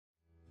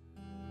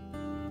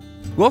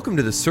Welcome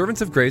to the Servants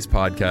of Grace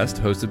podcast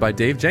hosted by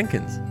Dave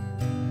Jenkins.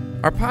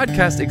 Our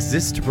podcast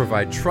exists to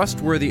provide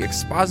trustworthy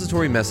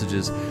expository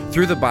messages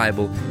through the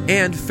Bible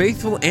and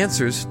faithful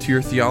answers to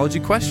your theology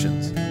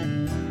questions.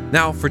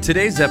 Now, for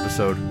today's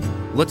episode,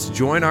 let's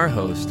join our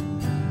host,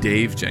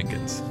 Dave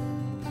Jenkins.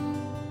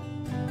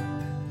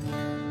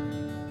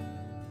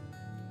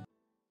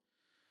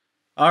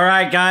 All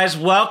right, guys,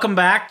 welcome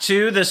back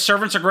to the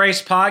Servants of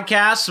Grace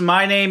podcast.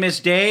 My name is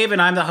Dave,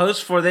 and I'm the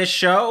host for this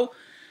show.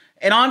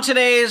 And on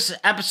today's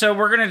episode,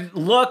 we're going to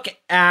look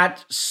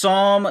at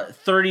Psalm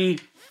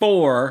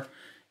 34.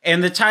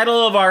 And the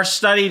title of our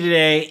study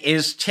today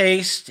is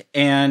Taste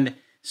and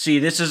See.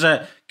 This is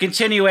a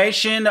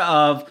continuation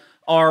of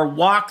our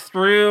walk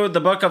through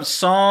the book of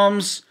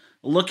Psalms,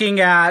 looking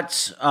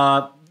at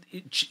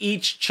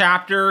each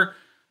chapter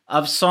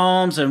of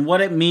Psalms and what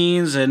it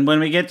means. And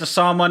when we get to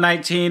Psalm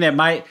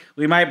 119,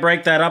 we might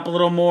break that up a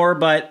little more.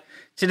 But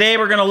today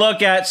we're going to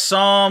look at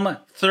Psalm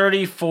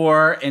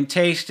 34 and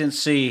taste and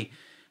see.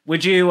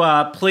 Would you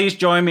please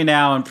join me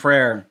now in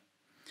prayer?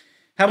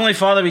 Heavenly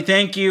Father, we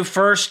thank you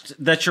first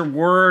that your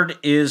word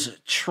is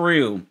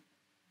true.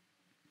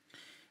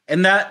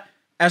 And that,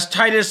 as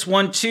Titus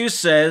 1:2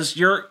 says,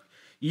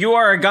 you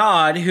are a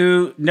God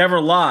who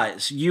never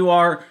lies. You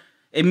are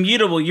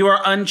immutable. You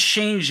are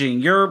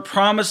unchanging. Your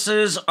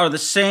promises are the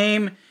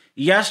same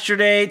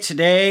yesterday,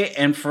 today,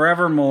 and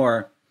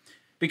forevermore.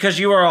 Because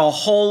you are a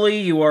holy,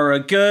 you are a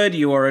good,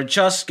 you are a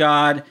just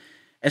God.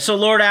 And so,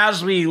 Lord,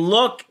 as we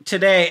look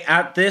today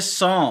at this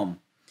psalm,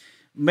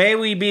 may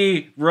we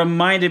be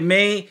reminded,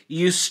 may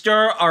you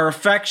stir our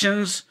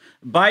affections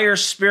by your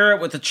Spirit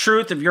with the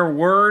truth of your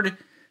word,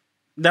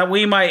 that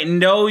we might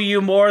know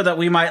you more, that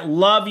we might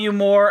love you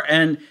more,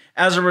 and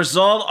as a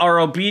result,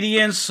 our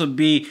obedience would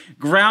be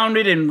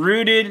grounded and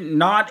rooted,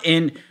 not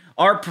in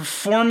our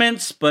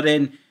performance, but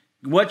in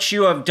what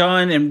you have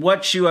done and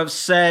what you have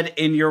said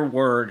in your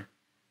word.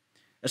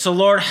 So,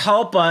 Lord,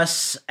 help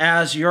us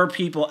as your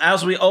people.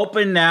 As we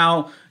open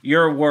now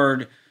your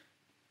word,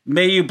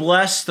 may you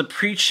bless the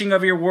preaching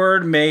of your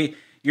word. May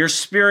your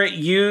Spirit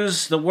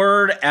use the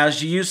word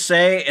as you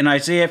say in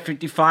Isaiah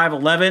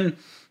 55:11,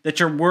 that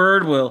your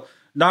word will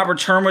not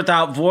return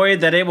without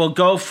void, that it will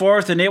go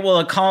forth and it will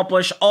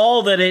accomplish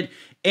all that it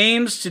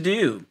aims to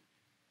do.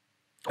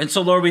 And so,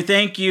 Lord, we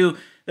thank you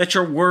that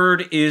your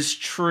word is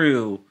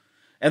true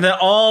and that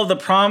all the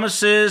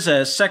promises,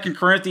 as 2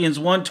 Corinthians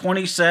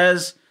 1:20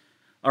 says,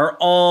 are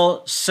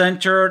all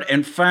centered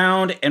and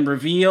found and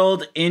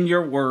revealed in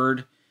your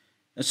word.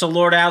 And so,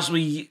 Lord, as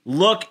we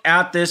look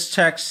at this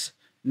text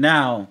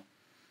now,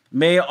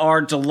 may our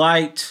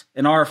delight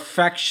and our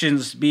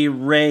affections be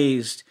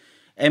raised,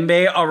 and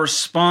may our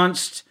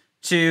response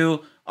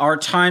to our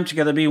time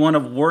together be one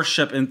of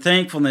worship and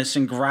thankfulness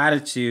and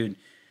gratitude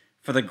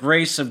for the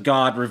grace of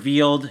God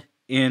revealed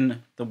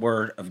in the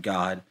word of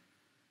God.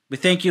 We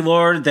thank you,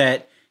 Lord,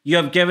 that you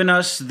have given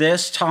us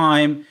this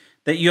time,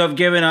 that you have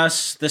given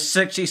us the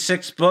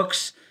 66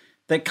 books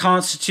that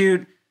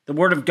constitute the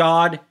Word of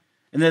God,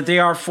 and that they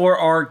are for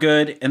our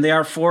good, and they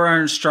are for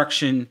our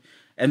instruction,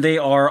 and they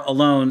are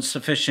alone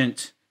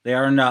sufficient. They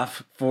are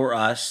enough for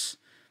us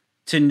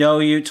to know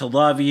you, to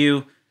love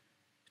you,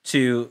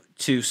 to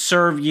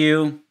serve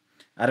you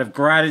out of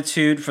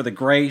gratitude for the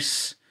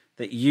grace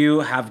that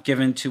you have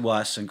given to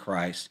us in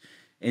Christ.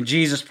 In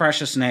Jesus'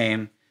 precious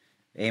name,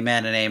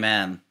 amen and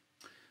amen.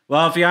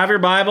 Well, if you have your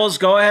Bibles,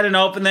 go ahead and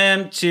open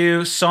them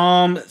to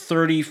Psalm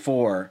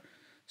 34.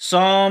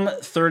 Psalm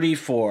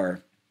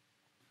 34.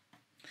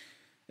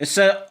 It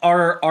said,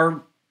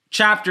 our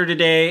chapter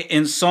today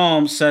in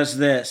Psalm says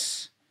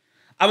this: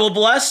 I will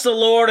bless the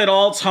Lord at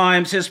all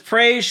times. His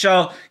praise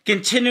shall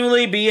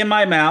continually be in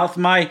my mouth.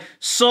 My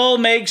soul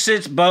makes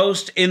its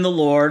boast in the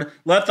Lord.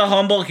 Let the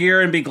humble hear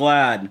and be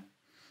glad.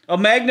 Oh,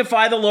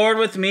 magnify the Lord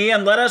with me,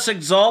 and let us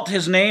exalt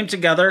his name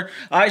together.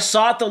 I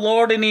sought the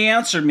Lord, and he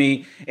answered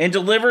me, and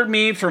delivered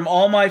me from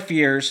all my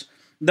fears.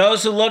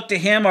 Those who look to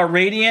him are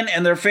radiant,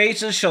 and their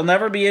faces shall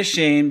never be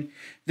ashamed.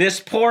 This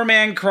poor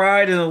man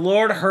cried, and the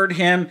Lord heard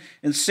him,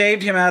 and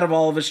saved him out of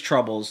all of his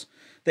troubles.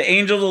 The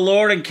angel of the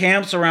Lord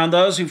encamps around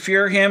those who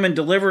fear him, and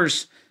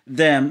delivers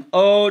them.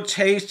 Oh,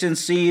 taste and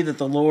see that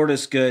the Lord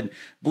is good.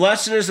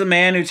 Blessed is the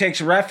man who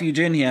takes refuge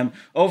in him.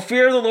 Oh,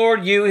 fear the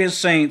Lord, you his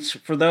saints,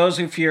 for those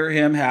who fear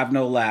him have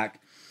no lack.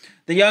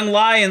 The young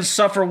lions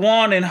suffer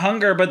want and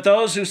hunger, but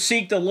those who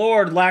seek the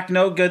Lord lack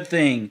no good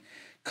thing.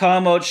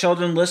 Come, O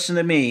children, listen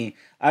to me.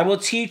 I will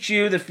teach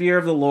you the fear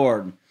of the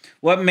Lord.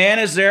 What man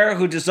is there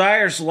who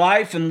desires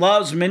life and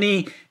loves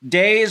many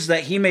days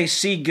that he may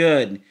see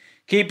good?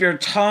 Keep your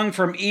tongue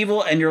from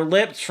evil and your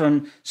lips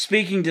from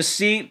speaking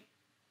deceit.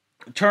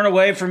 Turn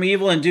away from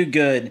evil and do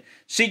good.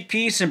 Seek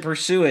peace and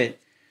pursue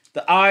it.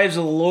 The eyes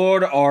of the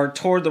Lord are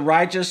toward the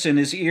righteous, and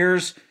his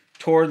ears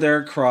toward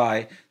their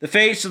cry. The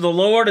face of the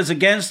Lord is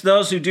against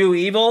those who do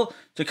evil,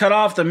 to cut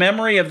off the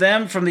memory of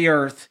them from the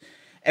earth.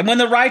 And when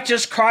the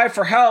righteous cry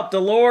for help,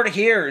 the Lord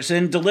hears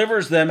and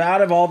delivers them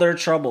out of all their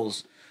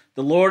troubles.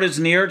 The Lord is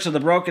near to the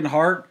broken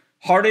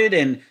hearted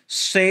and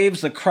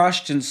saves the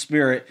crushed in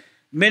spirit.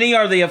 Many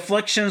are the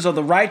afflictions of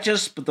the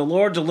righteous, but the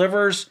Lord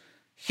delivers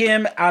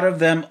him out of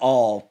them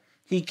all.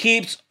 He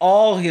keeps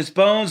all his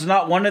bones,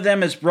 not one of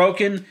them is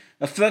broken.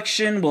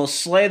 Affliction will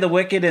slay the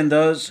wicked, and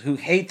those who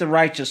hate the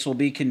righteous will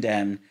be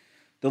condemned.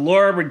 The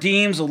Lord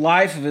redeems the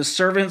life of his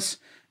servants.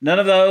 None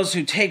of those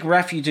who take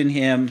refuge in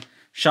him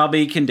shall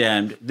be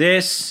condemned.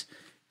 This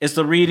is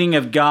the reading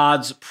of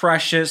God's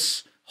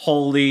precious,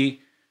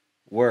 holy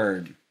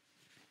word.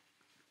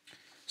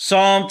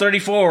 Psalm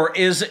 34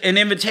 is an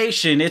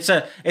invitation. It's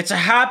a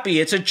happy,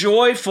 it's a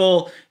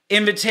joyful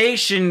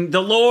invitation.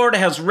 The Lord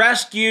has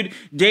rescued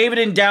David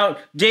in doubt.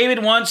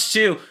 David wants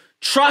to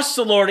trust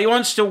the Lord. He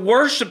wants to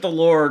worship the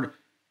Lord.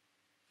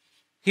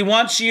 He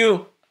wants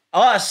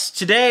us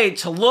today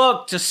to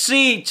look, to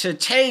see, to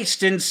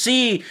taste and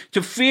see,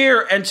 to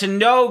fear and to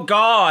know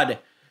God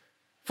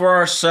for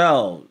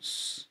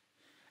ourselves.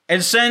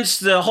 And since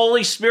the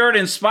Holy Spirit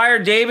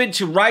inspired David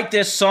to write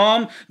this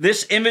psalm,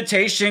 this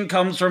invitation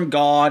comes from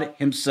God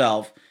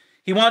himself.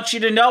 He wants you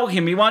to know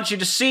him. He wants you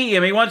to see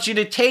him. He wants you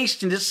to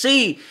taste and to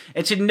see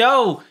and to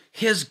know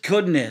his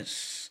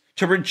goodness,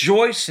 to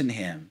rejoice in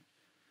him.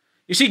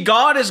 You see,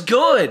 God is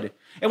good.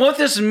 And what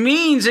this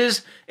means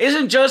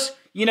isn't just,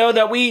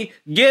 that we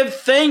give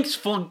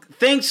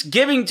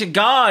thanksgiving to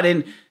God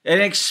and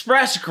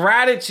express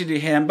gratitude to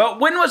him. But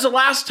when was the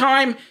last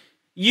time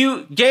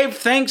you gave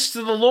thanks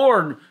to the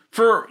Lord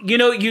for,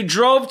 you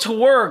drove to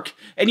work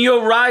and you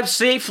arrived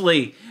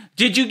safely?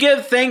 Did you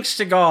give thanks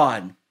to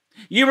God?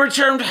 You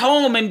returned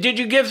home and did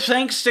you give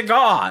thanks to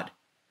God?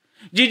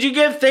 Did you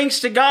give thanks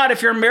to God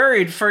if you're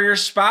married for your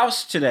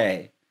spouse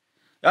today?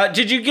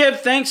 Did you give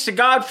thanks to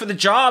God for the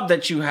job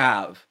that you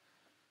have?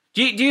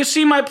 Do you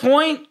see my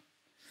point?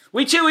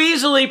 We too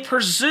easily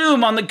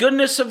presume on the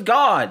goodness of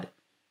God.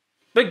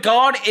 But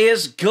God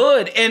is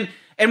good. And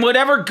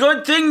whatever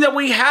good thing that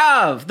we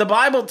have, the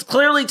Bible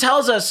clearly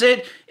tells us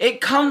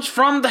it comes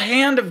from the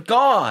hand of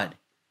God.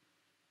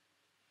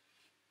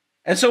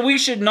 And so we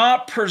should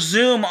not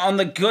presume on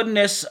the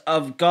goodness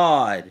of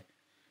God.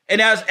 And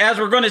as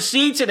we're going to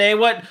see today,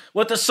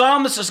 what the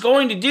psalmist is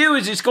going to do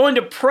is he's going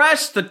to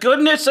press the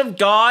goodness of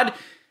God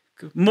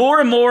more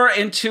and more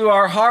into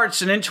our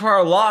hearts and into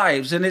our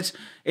lives. And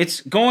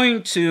it's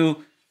going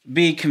to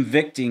be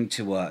convicting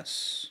to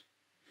us.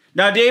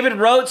 Now, David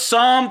wrote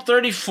Psalm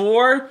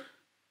 34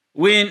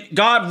 when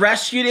God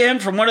rescued him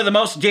from one of the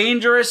most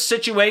dangerous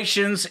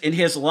situations in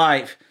his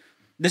life.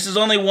 This is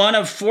only one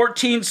of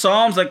 14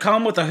 psalms that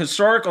come with a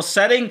historical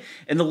setting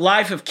in the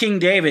life of King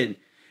David.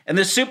 And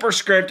the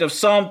superscript of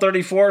Psalm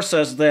 34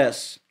 says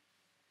this: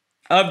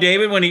 of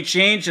David when he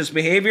changed his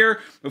behavior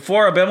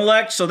before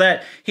Abimelech so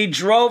that he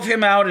drove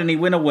him out and he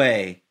went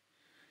away.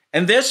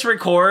 And this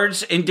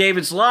records in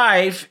David's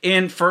life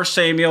in 1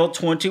 Samuel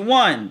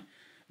 21.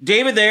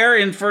 David there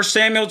in 1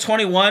 Samuel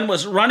 21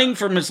 was running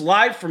from his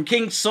life from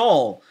King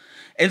Saul.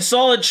 And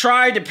Saul had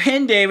tried to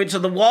pin David to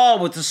the wall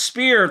with a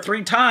spear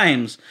 3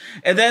 times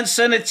and then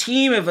sent a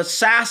team of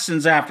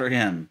assassins after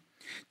him.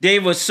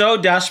 David was so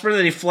desperate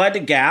that he fled to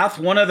Gath,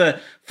 one of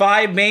the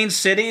 5 main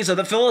cities of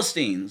the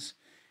Philistines.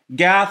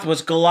 Gath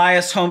was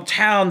Goliath's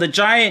hometown, the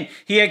giant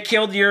he had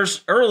killed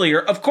years earlier.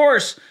 Of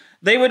course,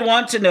 they would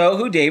want to know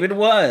who David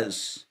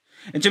was.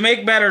 And to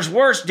make matters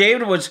worse,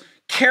 David was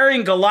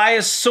carrying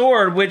Goliath's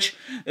sword, which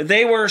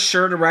they were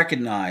sure to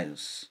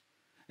recognize.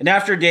 And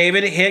after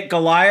David hit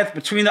Goliath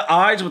between the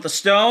eyes with a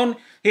stone,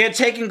 he had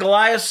taken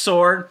Goliath's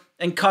sword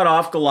and cut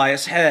off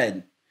Goliath's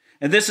head.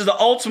 And this is the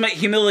ultimate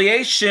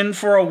humiliation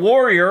for a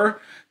warrior,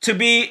 to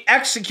be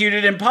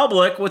executed in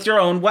public with your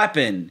own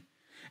weapon.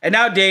 And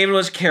now David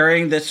was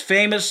carrying this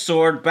famous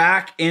sword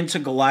back into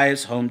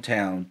Goliath's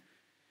hometown.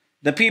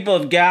 The people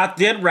of Gath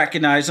did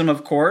recognize him,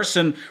 of course,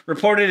 and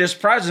reported his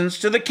presence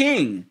to the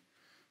king.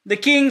 The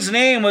king's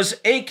name was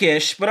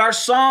Achish, but our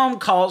psalm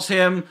calls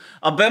him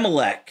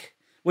Abimelech,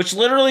 which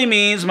literally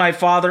means my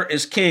father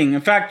is king.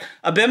 In fact,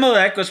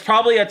 Abimelech was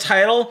probably a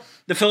title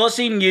the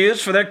Philistines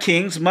used for their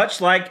kings, much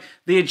like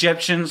the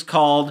Egyptians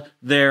called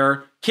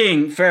their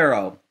king,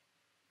 Pharaoh.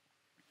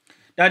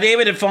 Now,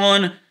 David had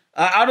fallen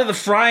out of the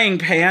frying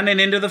pan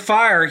and into the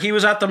fire. He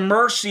was at the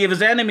mercy of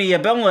his enemy,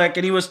 Abimelech,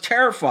 and he was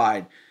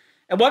terrified.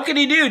 And what could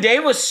he do?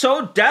 David was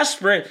so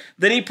desperate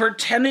that he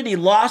pretended he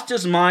lost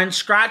his mind,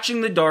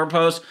 scratching the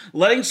doorpost,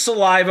 letting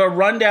saliva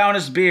run down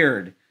his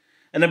beard.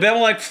 And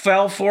Abimelech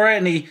fell for it,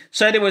 and he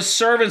said to his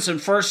servants in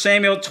 1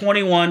 Samuel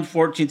 21,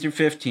 14 through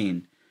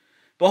 15,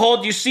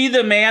 "Behold, you see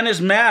the man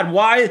is mad.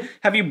 Why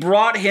have you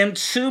brought him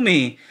to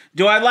me?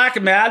 Do I lack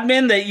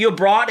madmen that you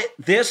brought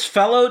this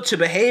fellow to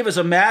behave as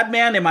a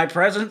madman in my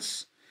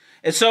presence?"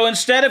 And so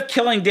instead of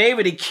killing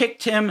David, he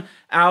kicked him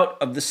out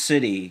of the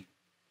city.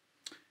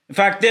 In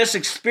fact, this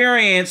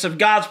experience of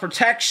God's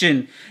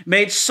protection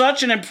made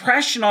such an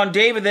impression on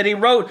David that he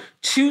wrote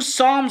 2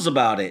 psalms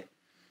about it.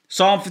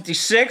 Psalm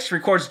 56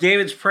 records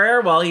David's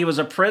prayer while he was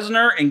a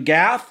prisoner in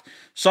Gath.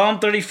 Psalm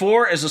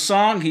 34 is a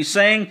song he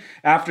sang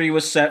after he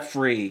was set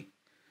free.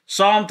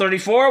 Psalm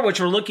 34,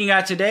 which we're looking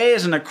at today,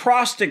 is an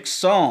acrostic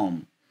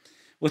psalm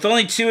with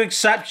only 2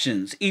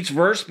 exceptions. Each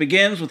verse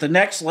begins with the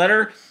next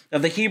letter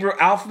of the Hebrew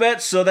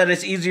alphabet so that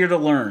it's easier to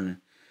learn.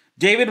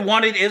 David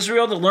wanted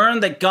Israel to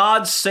learn that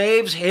God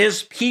saves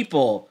his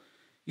people.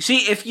 You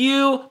see, if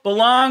you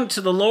belong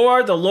to the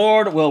Lord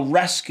will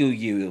rescue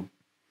you.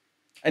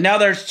 And now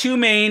there's two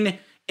main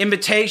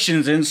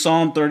invitations in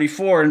Psalm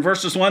 34. In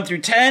verses 1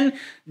 through 10,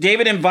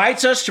 David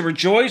invites us to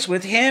rejoice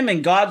with him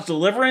in God's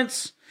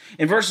deliverance.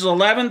 In verses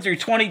 11 through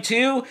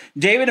 22,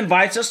 David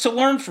invites us to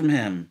learn from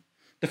him.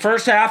 The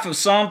first half of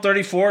Psalm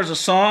 34 is a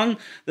song.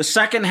 The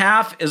second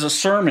half is a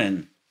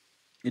sermon.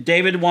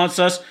 David wants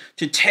us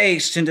to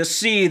taste and to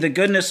see the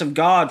goodness of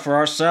God for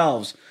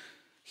ourselves.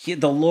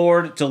 The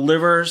Lord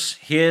delivers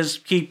his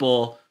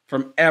people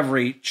from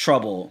every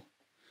trouble.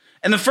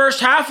 And the first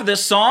half of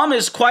this psalm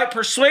is quite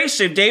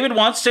persuasive. David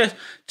wants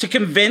to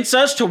convince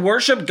us to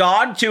worship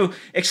God, to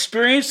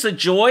experience the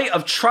joy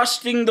of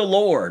trusting the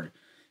Lord.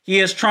 He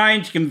is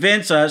trying to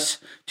convince us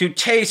to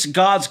taste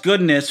God's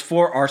goodness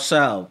for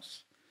ourselves.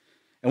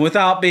 And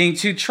without being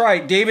too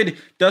trite, David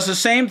does the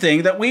same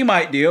thing that we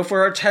might do if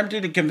we're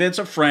attempting to convince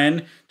a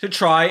friend to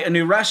try a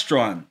new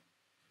restaurant.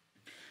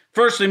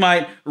 First, we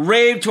might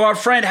rave to our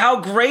friend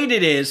how great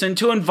it is and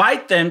to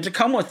invite them to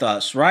come with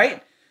us,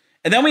 right?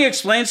 And then we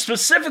explain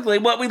specifically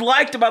what we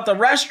liked about the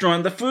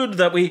restaurant, the food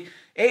that we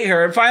ate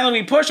here. And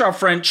finally, we push our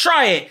friend,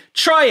 try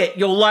it,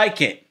 you'll like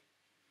it.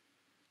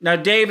 Now,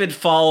 David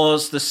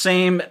follows the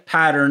same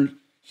pattern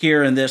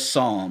here in this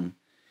psalm.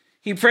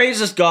 He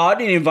praises God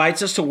and he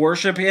invites us to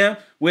worship him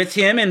with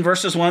him in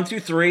verses 1 through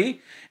 3.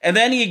 And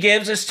then he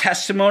gives his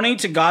testimony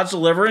to God's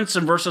deliverance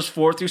in verses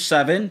 4 through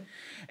 7.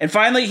 And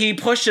finally, he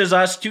pushes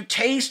us to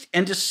taste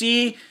and to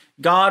see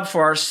God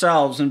for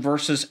ourselves in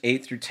verses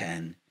 8 through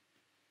 10.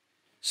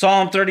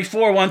 Psalm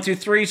 34, 1 through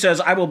 3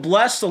 says, I will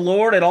bless the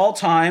Lord at all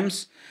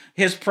times.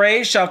 His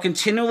praise shall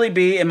continually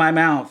be in my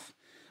mouth.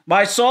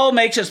 My soul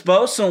makes its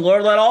boast in the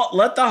Lord.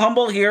 Let the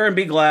humble hear and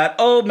be glad.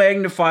 Oh,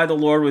 magnify the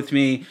Lord with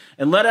me,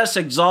 and let us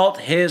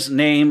exalt his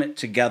name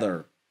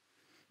together.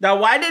 Now,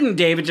 why didn't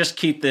David just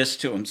keep this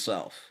to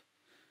himself?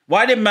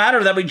 Why did it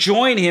matter that we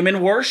join him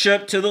in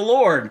worship to the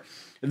Lord?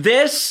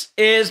 This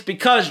is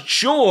because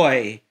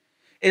joy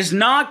is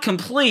not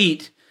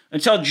complete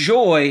until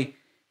joy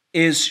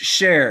is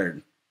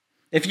shared.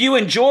 If you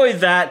enjoy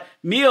that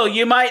meal,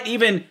 you might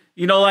even,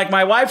 like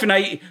my wife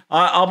and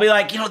I'll be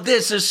like,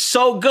 this is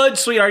so good,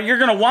 sweetheart. You're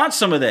going to want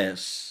some of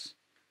this.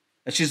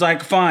 And she's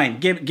like, fine,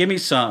 give me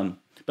some.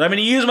 But I'm going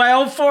to use my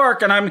own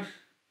fork and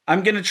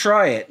I'm going to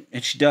try it.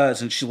 And she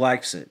does, and she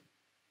likes it.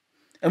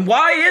 And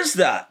why is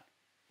that?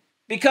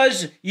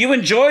 Because you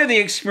enjoy the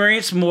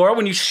experience more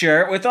when you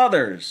share it with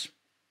others.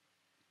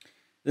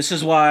 This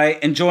is why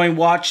enjoying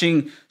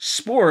watching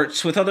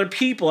sports with other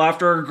people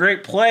after a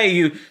great play,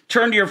 you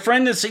turn to your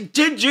friend and say,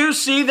 did you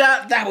see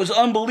that? That was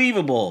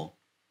unbelievable.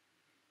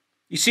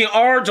 You see,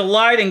 our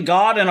delight in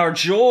God and our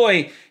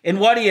joy in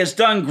what he has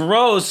done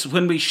grows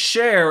when we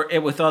share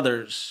it with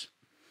others.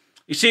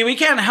 You see, we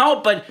can't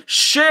help but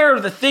share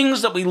the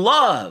things that we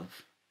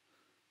love.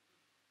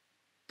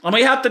 And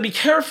we have to be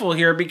careful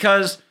here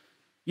because,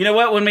 you know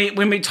what,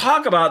 when we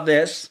talk about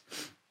this,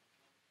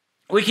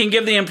 we can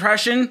give the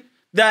impression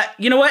that,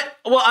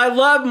 well, I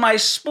love my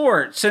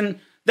sports, and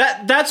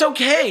that's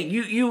okay.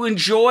 You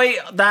enjoy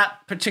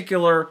that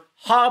particular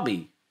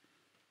hobby.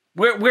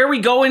 Where we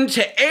go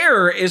into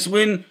error is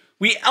when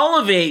we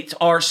elevate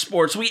our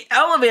sports, we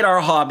elevate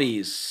our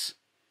hobbies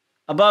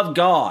above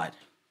God.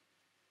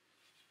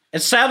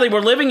 And sadly,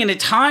 we're living in a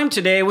time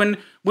today when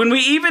we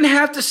even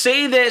have to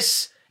say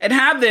this and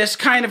have this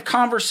kind of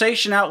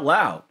conversation out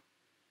loud.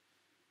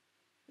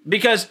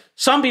 Because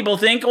some people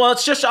think, well,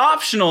 it's just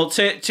optional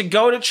to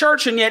go to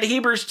church. And yet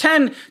Hebrews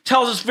 10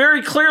 tells us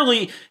very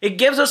clearly, it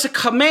gives us a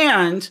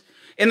command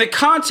in the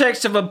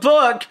context of a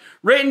book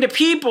written to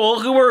people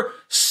who were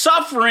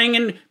suffering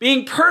and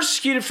being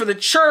persecuted for the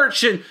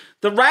church. And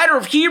the writer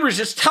of Hebrews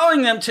is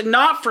telling them to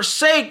not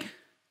forsake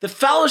the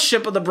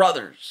fellowship of the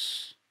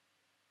brothers.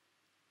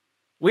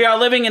 We are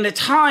living in a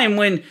time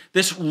when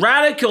this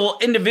radical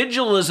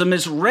individualism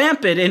is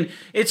rampant, and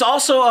it's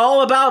also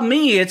all about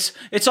me.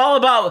 It's all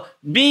about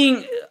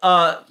being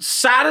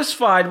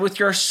satisfied with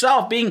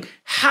yourself, being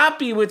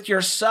happy with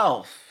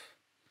yourself.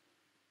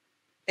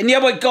 And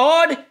yet what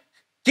God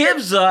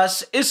gives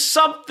us is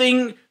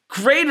something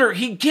greater.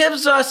 He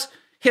gives us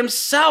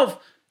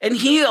himself, and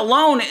he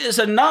alone is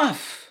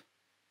enough.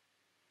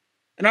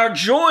 And our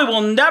joy will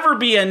never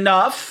be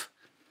enough,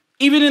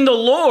 even in the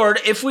Lord,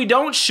 if we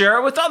don't share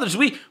it with others.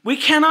 We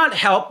cannot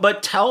help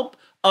but tell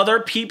other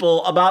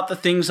people about the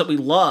things that we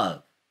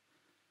love.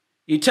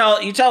 You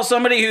tell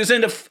somebody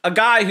a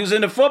guy who's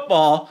into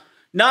football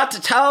not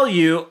to tell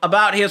you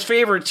about his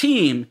favorite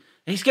team,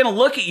 he's going to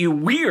look at you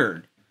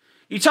weird.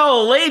 You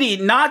tell a lady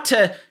not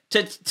to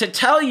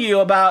tell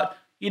you about,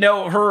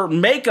 her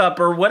makeup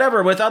or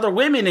whatever with other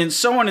women and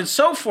so on and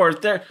so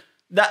forth.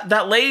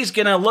 That lady's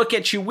going to look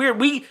at you weird.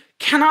 We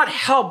cannot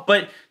help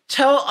but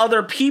tell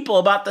other people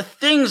about the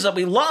things that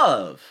we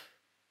love.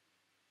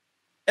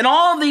 And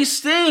all of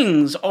these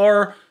things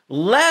are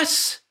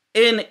less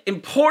in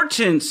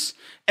importance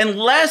and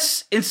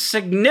less in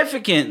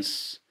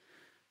significance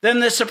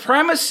than the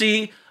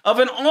supremacy of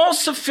an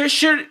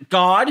all-sufficient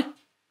God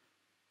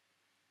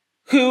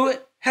who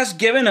has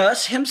given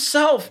us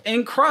himself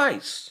in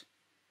Christ.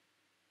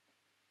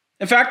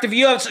 In fact, if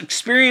you have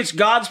experienced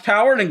God's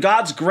power and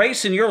God's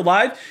grace in your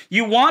life,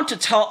 you want to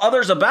tell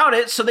others about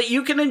it so that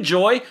you can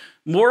enjoy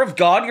more of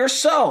God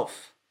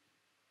yourself.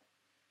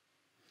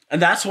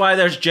 And that's why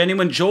there's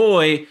genuine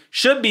joy,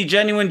 should be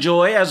genuine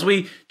joy, as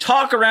we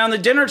talk around the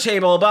dinner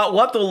table about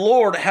what the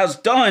Lord has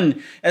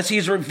done as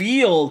he's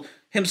revealed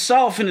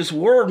himself in his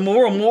word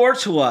more and more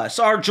to us.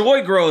 Our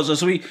joy grows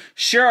as we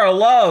share our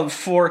love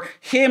for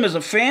him as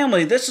a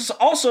family. This is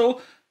also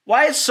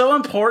why it's so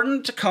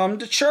important to come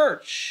to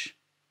church.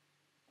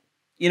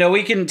 You know,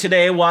 we can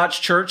today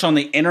watch church on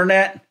the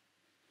internet,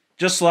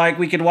 just like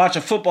we could watch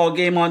a football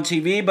game on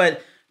TV,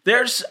 but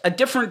there's a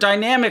different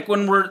dynamic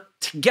when we're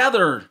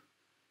together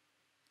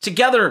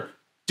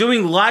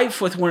doing life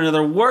with one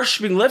another,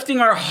 worshiping, lifting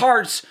our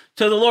hearts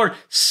to the Lord,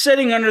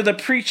 sitting under the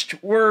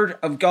preached word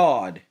of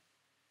God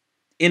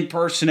in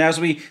person. As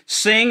we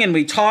sing and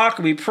we talk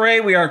and we pray,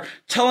 we are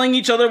telling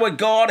each other what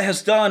God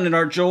has done in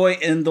our joy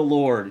in the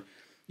Lord.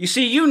 You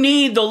see, you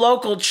need the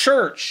local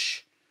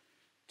church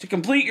to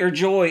complete your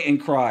joy in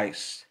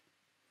Christ.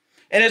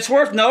 And it's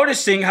worth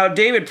noticing how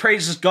David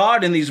praises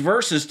God in these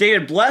verses.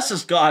 David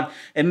blesses God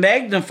and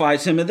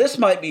magnifies him, and this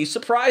might be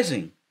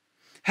surprising.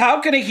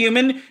 How can a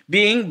human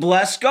being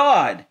bless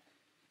God?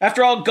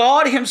 After all,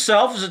 God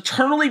himself is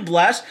eternally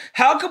blessed.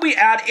 How could we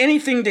add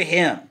anything to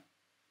him?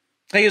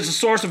 He is the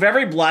source of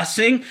every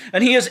blessing,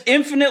 and he is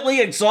infinitely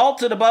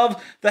exalted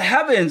above the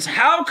heavens.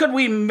 How could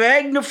we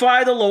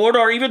magnify the Lord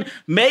or even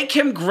make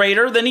him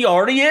greater than he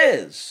already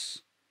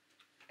is?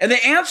 And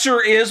the answer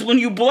is, when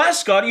you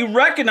bless God, you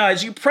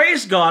recognize, you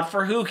praise God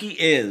for who he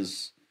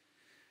is.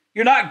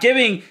 You're not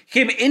giving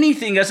him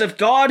anything as if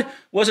God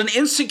was an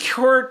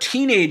insecure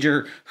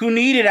teenager who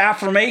needed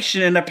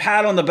affirmation and a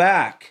pat on the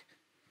back.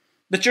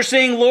 But you're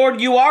saying,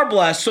 Lord, you are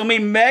blessed. So when we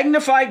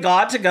magnify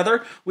God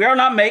together, we are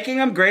not making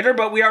him greater,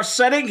 but we are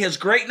setting his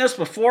greatness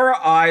before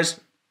our eyes,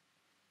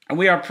 and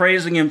we are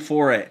praising him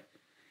for it.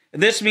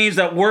 And this means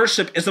that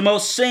worship is the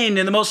most sane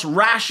and the most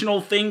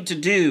rational thing to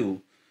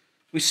do.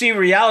 We see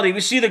reality, we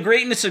see the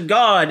greatness of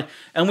God,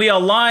 and we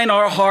align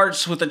our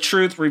hearts with the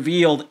truth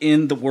revealed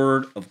in the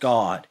Word of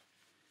God.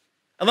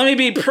 And let me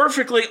be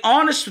perfectly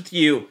honest with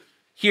you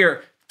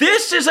here.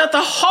 This is at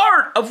the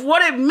heart of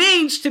what it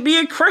means to be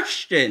a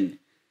Christian.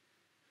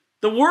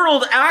 The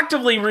world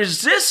actively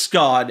resists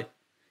God,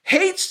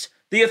 hates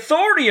the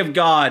authority of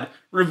God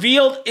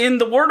revealed in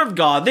the Word of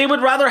God. They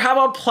would rather have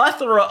a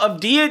plethora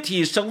of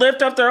deities to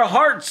lift up their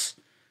hearts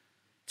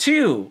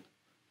to.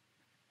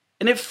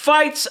 And it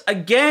fights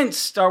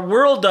against, our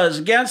world does,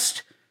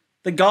 against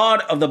the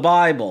God of the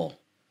Bible.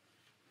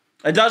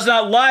 It does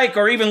not like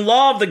or even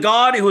love the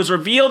God who has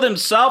revealed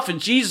himself in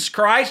Jesus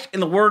Christ in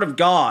the Word of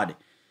God.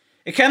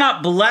 It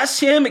cannot bless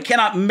him. It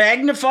cannot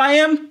magnify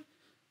him.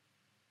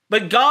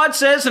 But God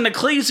says in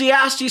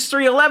Ecclesiastes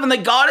 3:11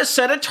 that God has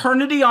set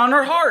eternity on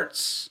our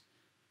hearts.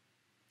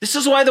 This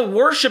is why the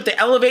worship, the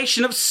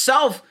elevation of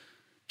self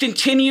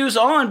continues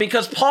on,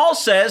 because Paul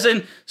says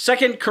in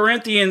 2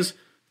 Corinthians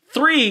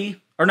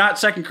 3, or not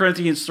 2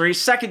 Corinthians 3,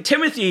 2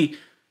 Timothy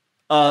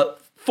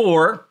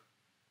 4,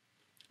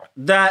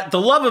 that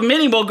the love of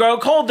many will grow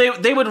cold.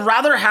 They would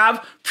rather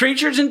have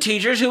preachers and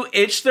teachers who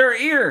itch their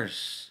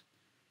ears.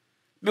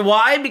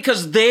 Why?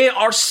 Because they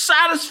are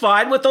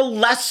satisfied with a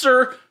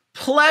lesser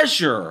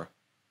pleasure.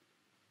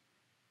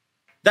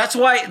 That's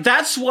why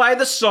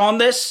the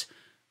psalmist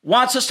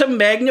wants us to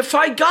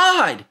magnify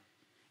God.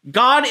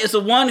 God is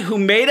the one who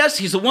made us.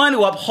 He's the one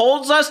who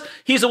upholds us.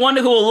 He's the one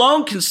who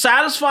alone can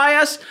satisfy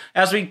us.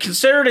 As we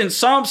considered in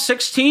Psalm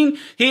 16,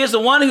 he is the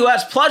one who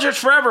has pleasures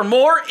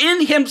forevermore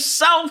in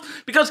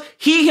himself, because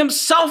he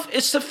himself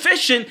is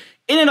sufficient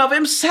in and of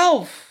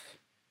himself.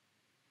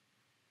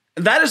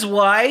 And that is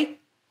why,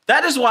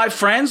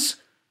 friends,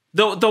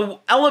 the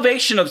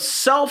elevation of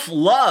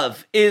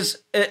self-love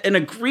is an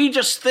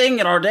egregious thing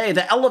in our day.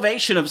 The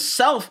elevation of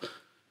self,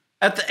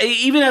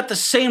 even at the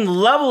same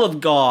level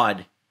of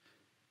God,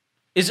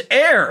 is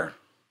error.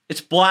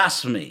 It's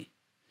blasphemy.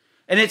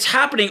 And it's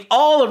happening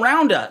all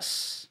around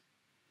us.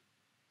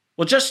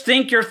 Well, just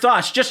think your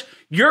thoughts. Just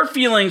your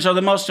feelings are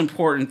the most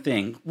important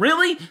thing.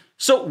 Really?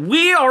 So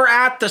we are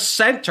at the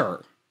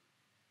center.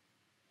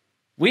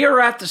 We are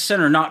at the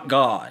center, not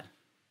God.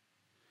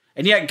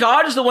 And yet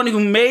God is the one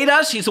who made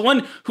us. He's the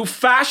one who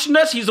fashioned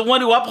us. He's the one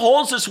who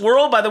upholds this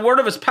world by the word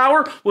of his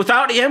power.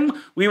 Without him,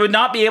 we would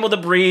not be able to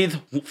breathe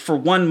for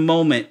one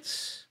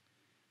moment.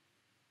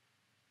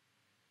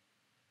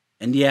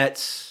 And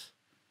yet,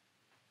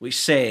 we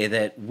say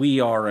that we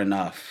are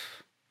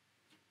enough.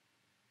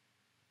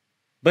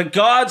 But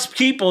God's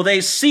people,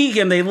 they see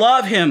him, they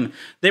love him,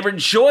 they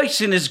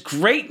rejoice in his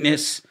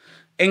greatness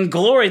and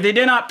glory. They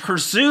do not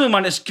presume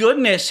on his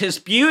goodness, his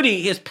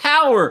beauty, his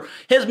power,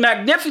 his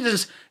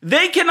magnificence.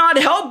 They cannot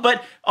help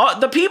but,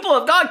 the people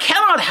of God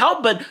cannot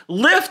help but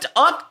lift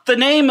up the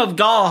name of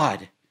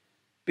God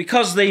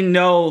because they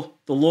know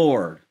the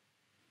Lord.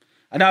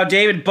 And now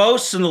David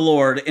boasts in the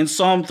Lord in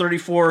Psalm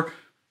 34,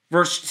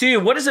 Verse 2,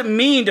 what does it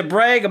mean to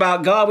brag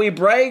about God? We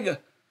brag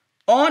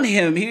on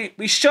him.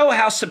 We show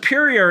how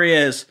superior he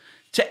is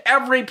to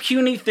every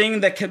puny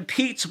thing that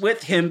competes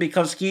with him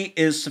because he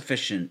is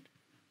sufficient.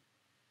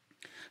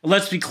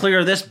 Let's be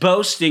clear, this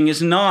boasting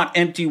is not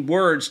empty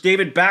words.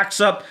 David backs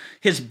up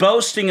his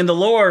boasting in the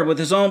Lord with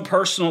his own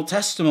personal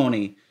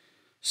testimony.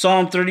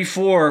 Psalm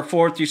 34,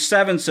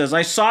 4-7 says,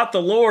 I sought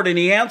the Lord, and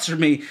he answered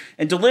me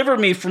and delivered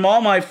me from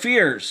all my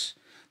fears.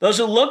 Those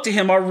who look to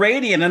him are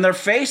radiant, and their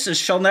faces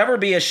shall never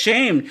be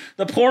ashamed.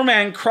 The poor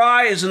man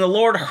cries, and the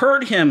Lord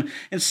heard him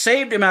and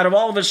saved him out of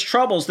all of his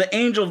troubles. The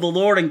angel of the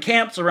Lord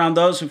encamps around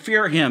those who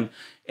fear him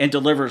and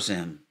delivers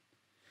him.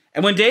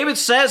 And when David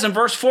says in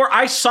verse 4,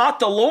 I sought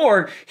the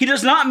Lord, he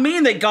does not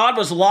mean that God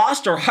was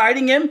lost or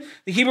hiding him.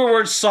 The Hebrew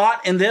word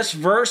sought in this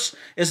verse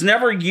is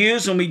never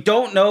used when we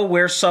don't know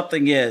where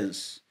something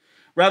is.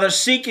 Rather,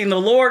 seeking the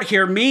Lord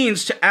here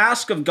means to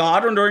ask of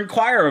God or to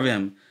inquire of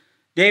him.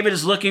 David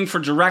is looking for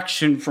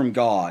direction from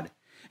God.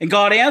 And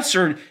God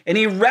answered, and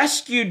he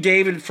rescued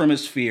David from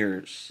his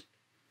fears.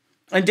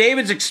 And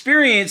David's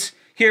experience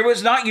here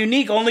was not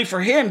unique only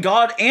for him.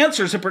 God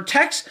answers and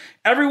protects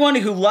everyone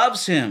who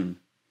loves him.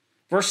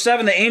 Verse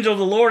 7, the angel of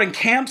the Lord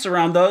encamps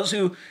around those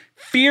who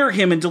fear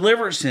him and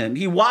delivers him.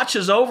 He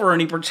watches over and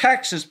he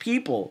protects his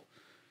people.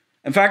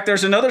 In fact,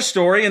 there's another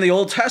story in the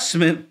Old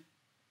Testament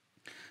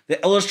that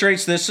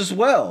illustrates this as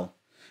well.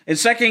 In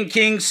 2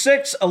 Kings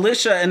 6,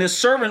 Elisha and his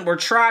servant were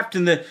trapped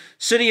in the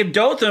city of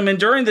Dothan, and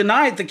during the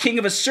night, the king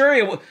of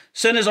Assyria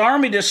sent his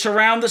army to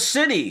surround the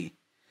city.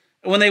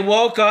 And when they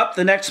woke up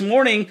the next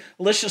morning,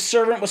 Elisha's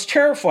servant was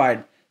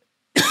terrified.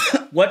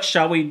 What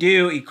shall we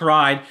do? He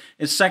cried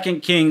in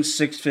 2 Kings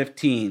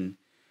 6:15.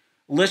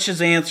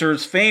 Elisha's answer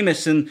is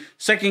famous in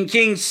 2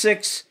 Kings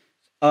 6,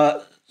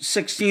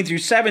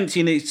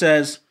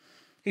 16-17.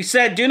 He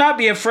said, do not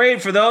be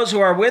afraid, for those who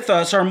are with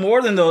us are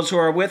more than those who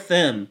are with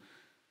them.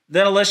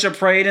 Then Elisha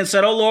prayed and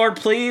said, O Lord,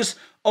 please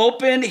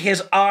open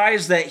his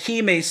eyes that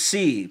he may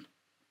see.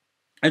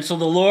 And so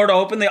the Lord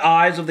opened the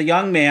eyes of the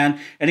young man,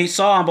 and he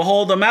saw, and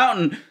behold, the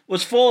mountain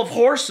was full of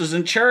horses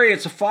and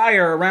chariots of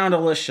fire around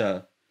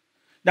Elisha.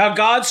 Now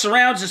God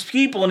surrounds his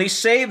people, and he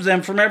saves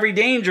them from every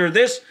danger.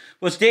 This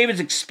was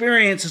David's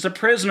experience as a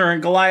prisoner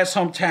in Goliath's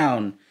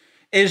hometown.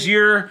 Is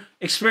your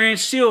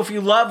experience too if you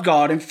love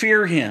God and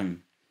fear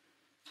him?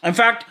 In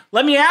fact,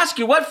 let me ask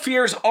you, what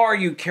fears are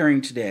you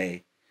carrying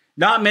today?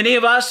 Not many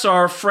of us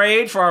are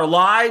afraid for our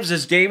lives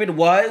as David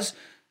was,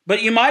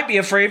 but you might be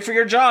afraid for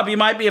your job. You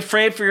might be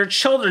afraid for your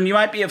children. You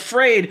might be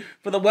afraid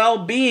for the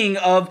well-being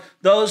of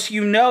those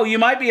you know. You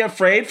might be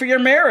afraid for your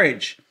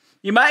marriage.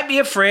 You might be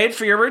afraid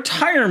for your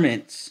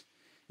retirement.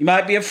 You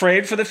might be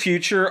afraid for the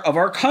future of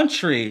our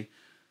country.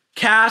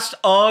 Cast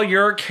all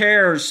your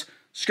cares,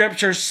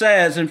 Scripture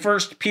says in 1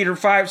 Peter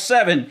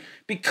 5:7,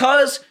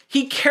 because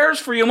he cares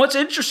for you. And what's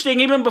interesting,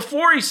 even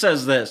before he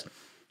says this,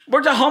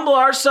 we're to humble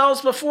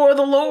ourselves before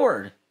the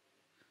Lord.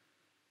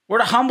 We're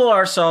to humble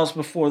ourselves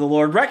before the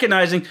Lord,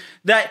 recognizing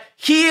that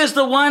he is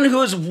the one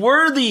who is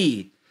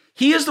worthy.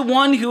 He is the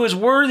one who is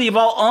worthy of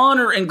all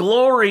honor and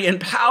glory and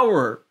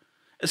power.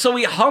 And so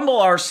we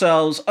humble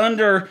ourselves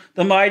under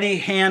the mighty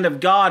hand of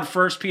God,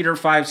 1 Peter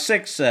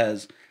 5:6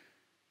 says.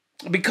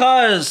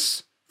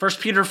 Because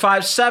 1 Peter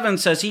 5:7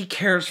 says he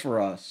cares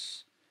for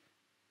us.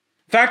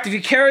 In fact, if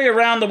you carry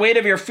around the weight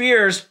of your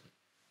fears,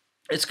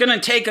 it's going to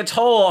take a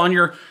toll on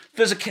your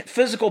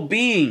physical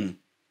being.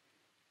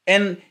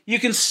 And you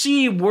can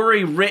see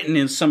worry written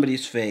in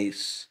somebody's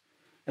face.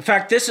 In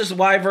fact, this is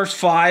why verse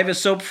 5 is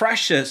so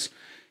precious.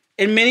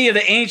 In many of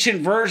the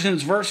ancient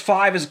versions, verse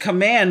 5 is a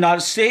command, not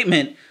a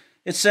statement.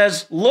 It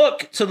says,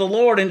 look to the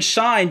Lord and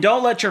shine.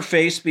 Don't let your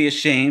face be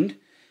ashamed.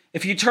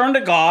 If you turn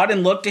to God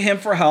and look to him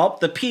for help,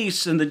 the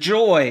peace and the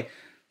joy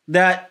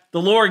that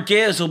the Lord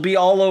gives will be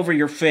all over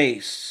your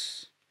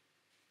face.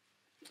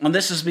 And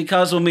this is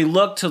because when we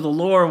look to the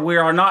Lord, we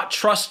are not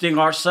trusting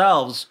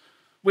ourselves.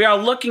 We are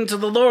looking to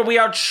the Lord. We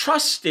are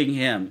trusting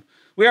him.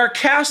 We are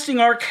casting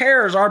our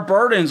cares, our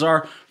burdens,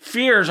 our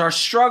fears, our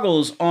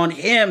struggles on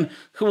him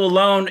who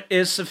alone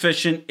is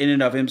sufficient in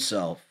and of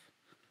himself.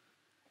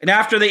 And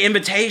after the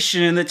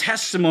invitation and the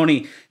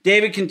testimony,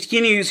 David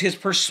continues his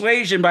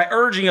persuasion by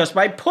urging us,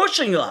 by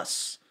pushing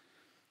us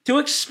to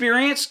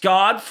experience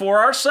God for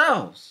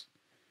ourselves.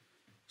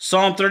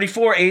 Psalm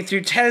 34,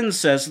 8-10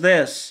 says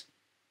this,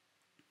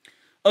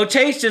 O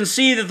taste and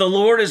see that the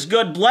Lord is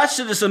good.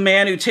 Blessed is the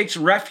man who takes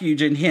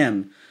refuge in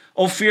him.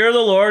 O fear the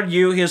Lord,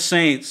 you his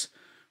saints.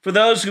 For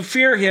those who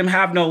fear him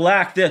have no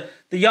lack. The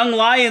young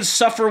lions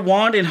suffer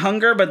want and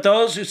hunger, but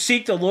those who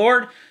seek the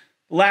Lord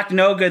lack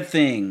no good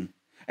thing.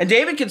 And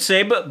David could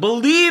say, but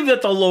believe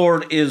that the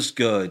Lord is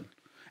good.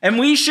 And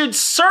we should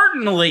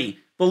certainly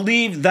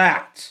believe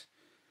that.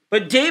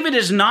 But David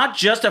is not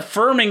just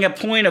affirming a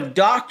point of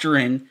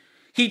doctrine.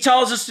 He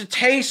tells us to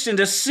taste and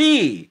to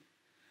see.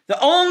 The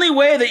only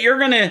way that you're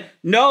going to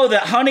know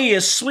that honey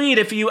is sweet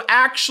if you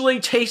actually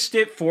taste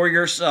it for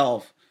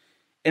yourself.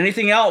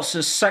 Anything else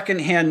is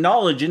secondhand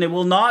knowledge, and it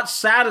will not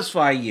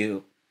satisfy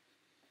you.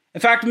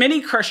 In fact,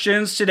 many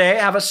Christians today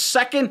have a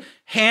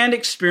second-hand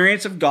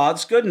experience of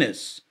God's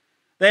goodness.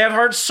 They have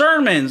heard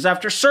sermons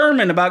after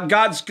sermon about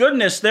God's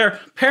goodness. Their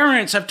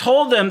parents have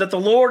told them that the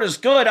Lord is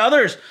good.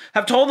 Others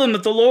have told them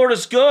that the Lord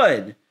is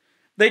good.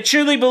 They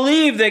truly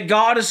believe that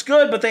God is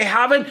good, but they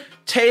haven't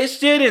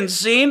tasted and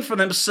seen for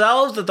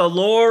themselves that the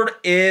Lord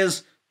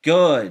is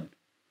good.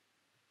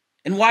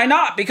 And why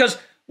not? Because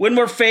when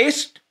we're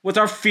faced with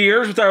our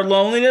fears, with our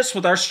loneliness,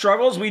 with our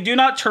struggles, we do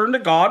not turn to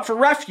God for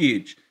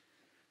refuge.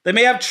 They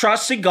may have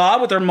trusted God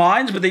with their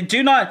minds, but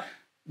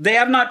they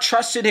have not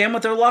trusted him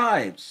with their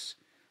lives.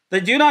 They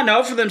do not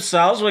know for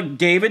themselves what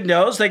David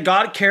knows, that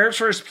God cares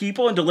for his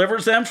people and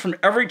delivers them from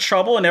every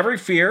trouble and every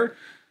fear.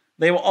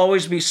 They will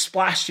always be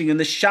splashing in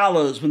the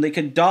shallows when they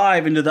could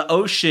dive into the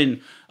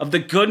ocean of the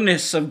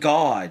goodness of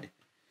God.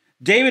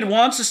 David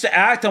wants us to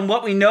act on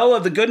what we know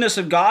of the goodness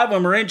of God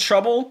when we're in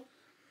trouble.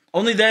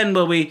 Only then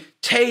will we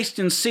taste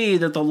and see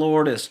that the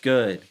Lord is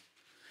good.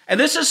 And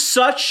this is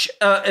such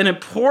an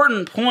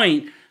important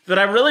point that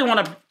I really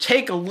want to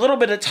take a little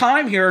bit of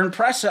time here and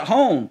press it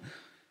home.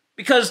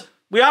 Because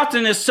we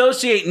often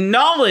associate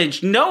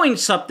knowledge, knowing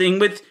something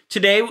with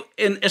today,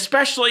 and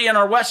especially in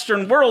our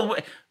Western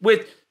world,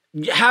 with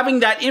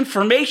having that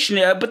information.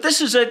 But this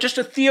is just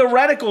a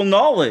theoretical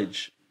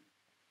knowledge.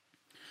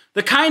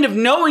 The kind of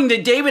knowing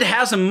that David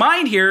has in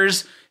mind here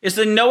is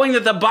the knowing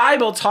that the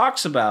Bible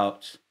talks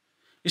about.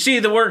 You see,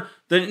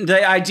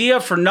 the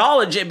idea for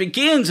knowledge, it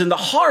begins in the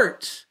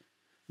heart,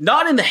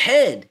 not in the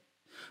head.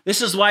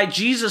 This is why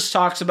Jesus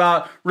talks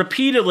about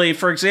repeatedly,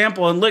 for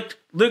example, in Luke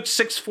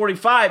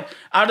 6:45,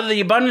 out of the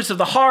abundance of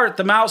the heart,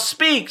 the mouth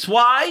speaks.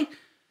 Why?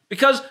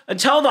 Because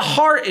until the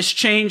heart is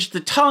changed,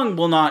 the tongue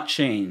will not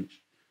change.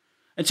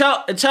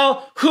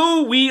 Until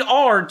who we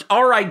are,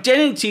 our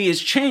identity is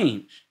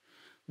changed.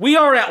 We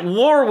are at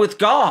war with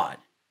God.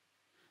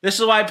 This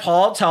is why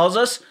Paul tells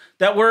us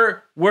that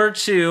we're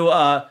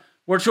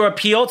to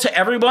appeal to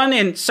everyone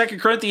in 2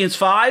 Corinthians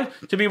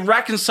 5 to be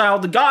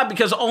reconciled to God,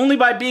 because only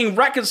by being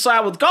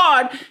reconciled with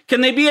God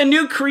can they be a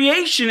new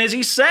creation, as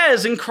he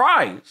says, in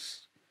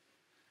Christ.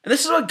 And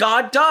this is what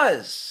God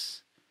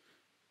does.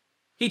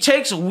 He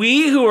takes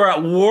we who are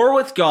at war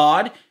with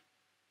God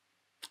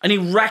and he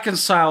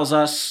reconciles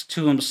us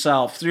to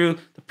himself through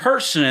the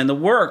person and the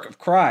work of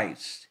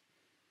Christ.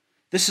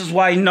 This is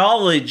why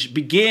knowledge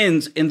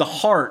begins in the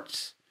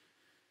heart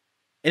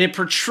and it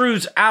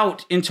protrudes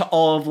out into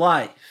all of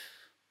life.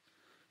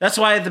 That's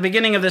why at the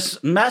beginning of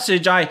this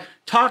message, I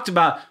talked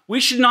about we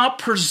should not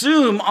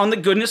presume on the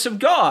goodness of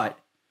God.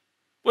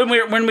 When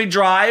we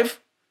drive,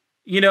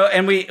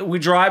 and we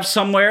drive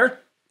somewhere,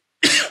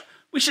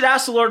 we should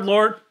ask the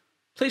Lord,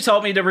 please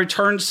help me to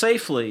return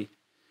safely.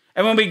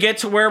 And when we get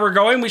to where we're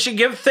going, we should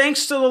give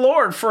thanks to the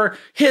Lord for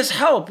his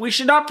help. We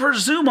should not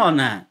presume on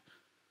that.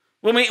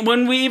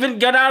 When we even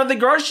get out of the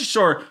grocery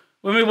store,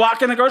 when we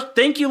walk in the grocery,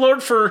 thank you,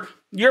 Lord, for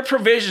your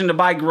provision to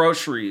buy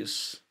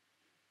groceries.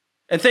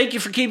 And thank you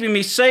for keeping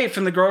me safe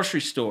in the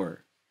grocery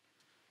store.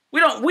 We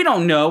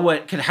don't know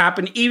what could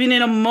happen even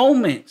in a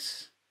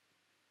moment.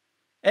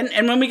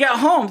 And when we get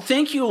home,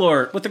 thank you,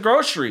 Lord, with the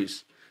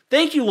groceries.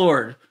 Thank you,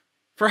 Lord,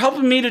 for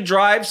helping me to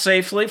drive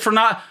safely,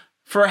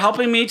 for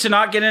helping me to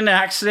not get in an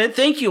accident.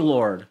 Thank you,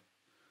 Lord.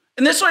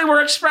 And this way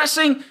we're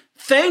expressing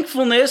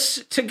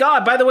thankfulness to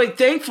God. By the way,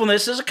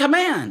 thankfulness is a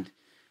command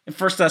in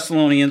 1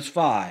 Thessalonians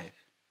 5.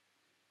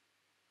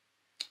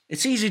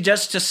 It's easy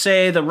just to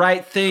say the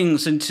right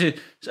things and to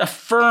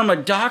affirm a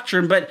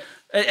doctrine, but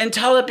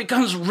until it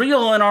becomes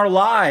real in our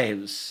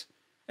lives,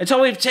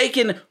 until it's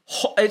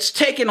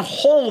taken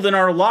hold in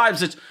our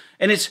lives,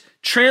 it's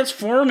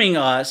transforming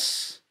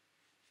us.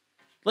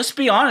 Let's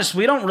be honest,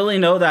 we don't really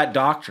know that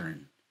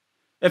doctrine.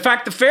 In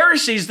fact, the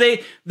Pharisees,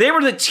 they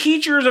were the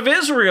teachers of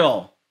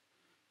Israel.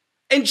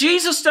 And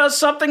Jesus does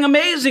something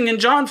amazing in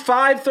John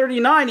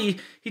 5:39.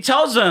 He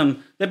tells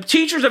them, the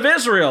teachers of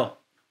Israel,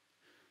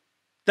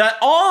 that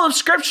all of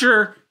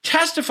Scripture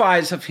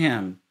testifies of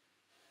him.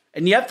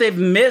 And yet they've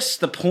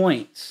missed the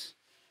point.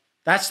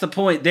 That's the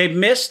point. They've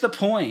missed the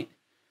point.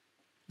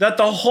 That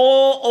the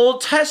whole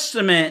Old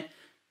Testament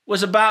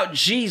was about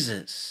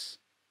Jesus.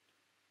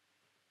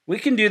 We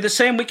can do the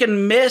same. We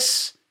can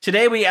miss.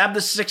 Today we have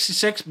the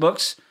 66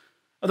 books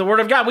of the Word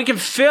of God. We can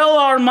fill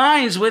our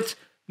minds with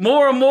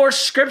more and more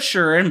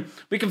Scripture. And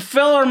we can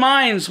fill our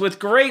minds with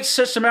great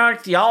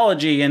systematic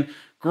theology and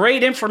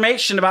great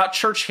information about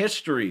church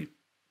history.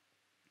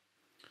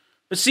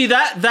 But see,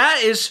 that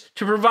is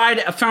to provide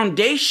a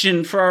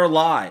foundation for our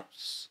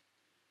lives.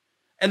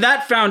 And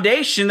that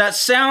foundation, that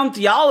sound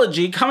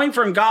theology coming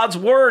from God's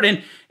word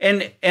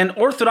and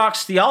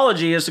orthodox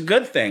theology is a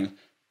good thing.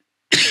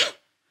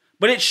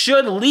 But it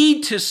should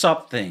lead to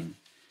something.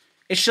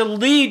 It should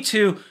lead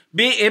to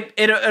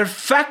it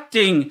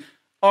affecting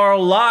our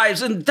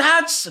lives. And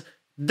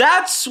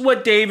that's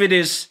what David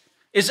is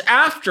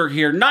after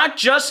here. Not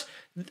just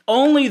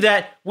only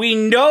that we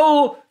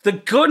know the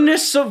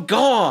goodness of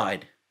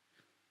God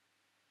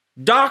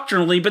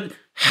doctrinally, but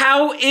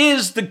how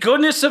is the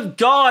goodness of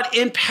God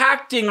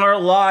impacting our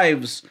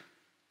lives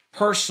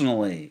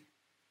personally?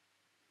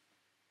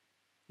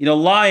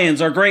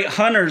 Lions are great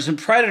hunters and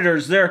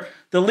predators. They're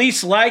the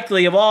least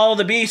likely of all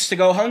the beasts to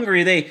go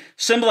hungry. They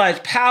symbolize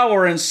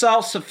power and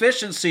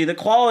self-sufficiency, the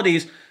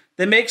qualities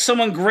that make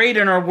someone great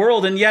in our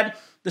world. And yet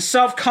the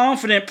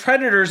self-confident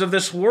predators of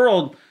this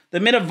world, the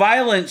men of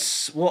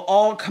violence, will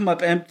all come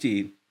up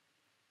empty.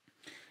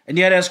 And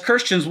yet as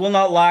Christians, we'll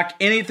not lack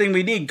anything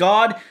we need.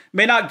 God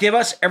may not give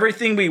us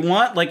everything we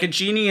want like a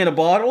genie in a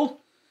bottle,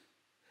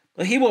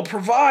 but he will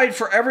provide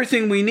for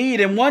everything we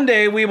need. And one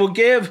day he will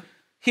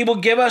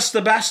give us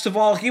the best of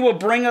all. He will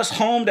bring us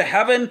home to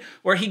heaven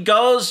where he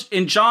goes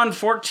in John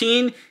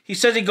 14. He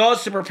says he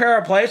goes to prepare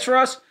a place for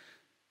us,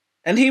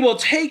 and he will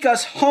take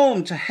us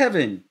home to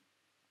heaven.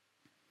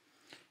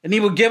 And he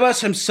will give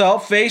us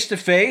himself face to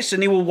face,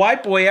 and he will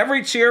wipe away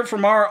every tear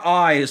from our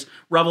eyes.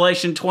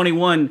 Revelation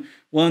 21,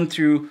 1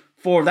 through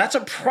 4. That's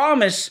a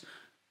promise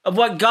of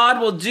what God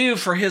will do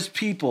for his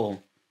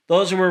people,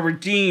 those who were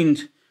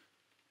redeemed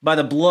by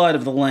the blood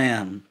of the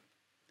Lamb.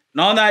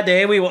 And on that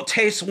day, we will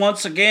taste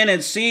once again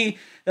and see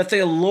that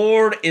the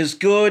Lord is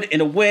good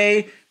in a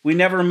way we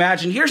never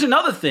imagined. Here's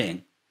another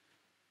thing.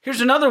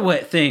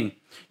 Thing.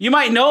 You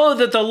might know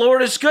that the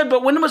Lord is good,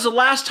 but when was the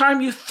last time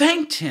you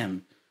thanked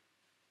him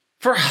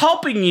for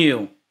helping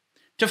you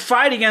to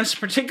fight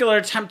against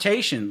particular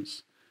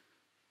temptations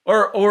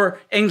or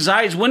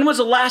anxieties? When was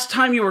the last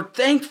time you were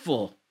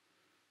thankful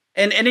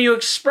and you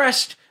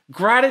expressed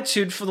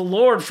gratitude for the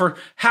Lord for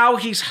how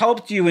he's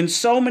helped you in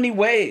so many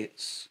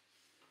ways?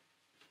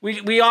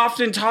 We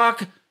often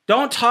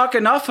don't talk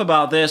enough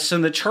about this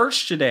in the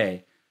church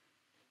today.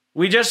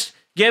 We just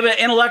give an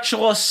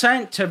intellectual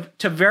assent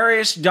to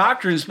various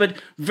doctrines, but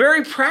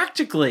very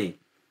practically,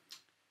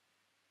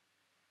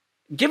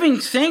 giving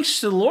thanks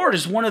to the Lord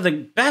is one of the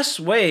best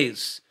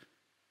ways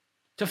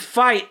to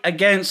fight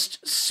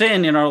against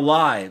sin in our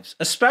lives,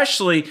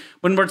 especially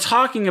when we're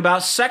talking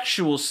about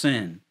sexual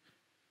sin.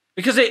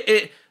 Because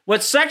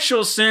what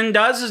sexual sin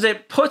does is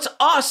it puts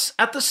us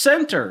at the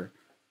center.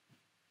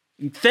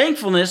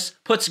 Thankfulness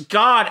puts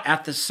God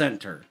at the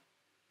center.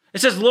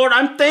 It says, Lord,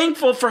 I'm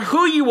thankful for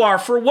who you are,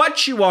 for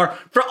what you are,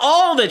 for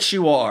all that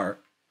you are.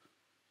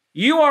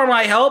 You are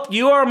my help.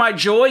 You are my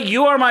joy.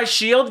 You are my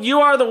shield.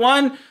 You are the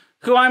one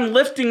who I'm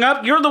lifting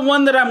up. You're the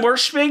one that I'm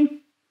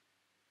worshiping.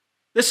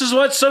 This is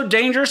what's so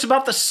dangerous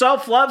about the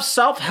self-love,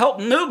 self-help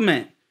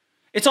movement.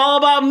 It's all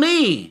about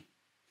me.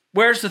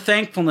 Where's the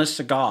thankfulness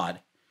to God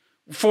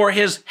for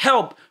his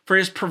help, for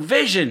his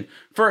provision,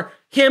 for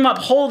him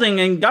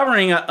upholding and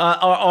governing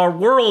our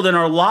world and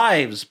our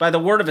lives by the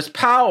word of his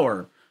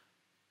power?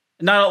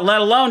 Not let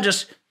alone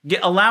just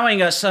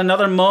allowing us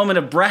another moment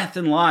of breath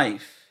in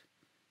life.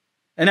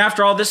 And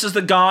after all, this is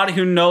the God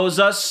who knows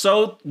us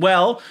so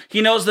well. He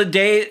knows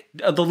the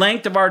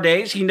length of our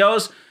days. He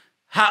knows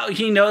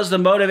the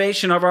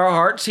motivation of our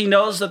hearts. He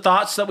knows the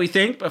thoughts that we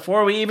think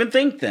before we even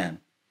think them.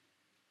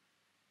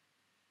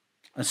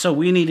 And so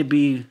we need to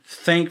be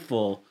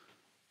thankful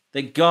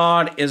that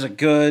God is a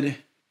good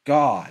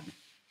God.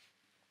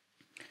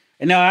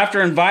 And now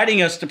after inviting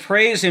us to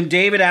praise him,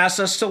 David asks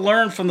us to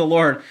learn from the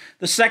Lord.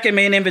 The second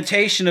main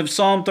invitation of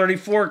Psalm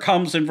 34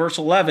 comes in verse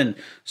 11.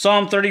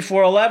 Psalm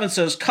 34:11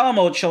 says, "Come,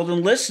 O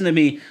children, listen to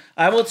me.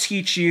 I will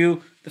teach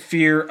you the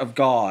fear of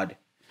God."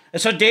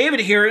 And so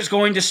David here is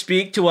going to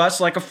speak to us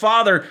like a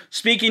father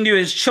speaking to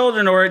his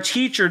children or a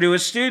teacher to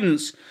his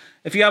students.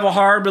 If you have a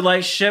hard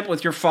relationship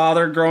with your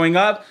father growing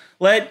up,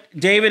 let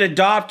David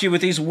adopt you with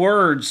these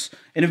words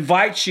and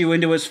invite you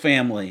into his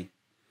family.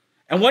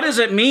 And what does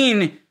it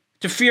mean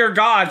to fear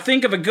God?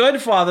 Think of a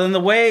good father and the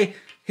way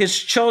his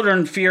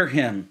children fear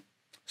him.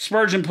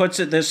 Spurgeon puts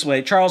it this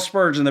way. Charles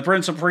Spurgeon, the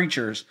Prince of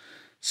Preachers,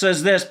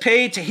 says this: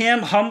 "Pay to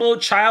him humble,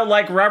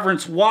 childlike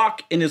reverence,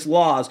 walk in his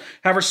laws,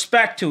 have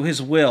respect to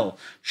his will,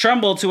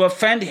 tremble to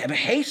offend him,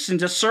 hasten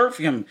to serve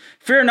him,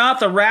 fear not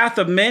the wrath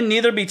of men,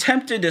 neither be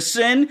tempted to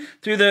sin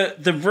through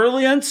the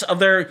virulence of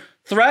their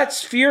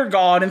threats, fear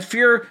God and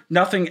fear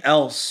nothing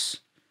else."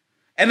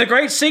 And the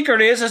great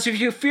secret is if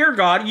you fear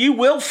God, you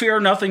will fear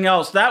nothing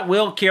else. That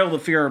will kill the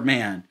fear of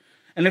man.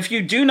 And if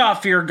you do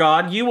not fear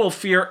God, you will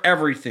fear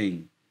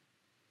everything.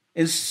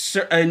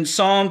 In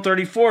Psalm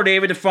 34,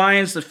 David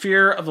defines the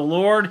fear of the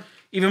Lord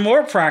even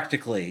more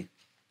practically.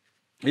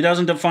 He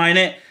doesn't define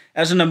it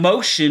as an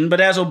emotion, but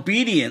as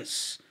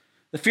obedience.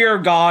 The fear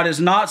of God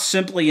is not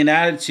simply an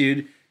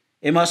attitude,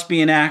 it must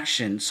be an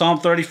action. Psalm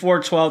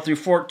 34:12 through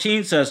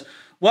 14 says,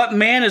 "What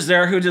man is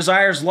there who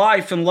desires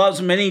life and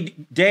loves many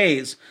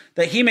days,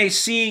 that he may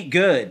see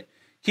good?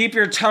 Keep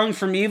your tongue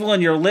from evil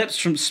and your lips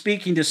from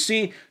speaking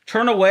deceit.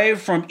 Turn away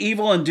from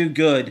evil and do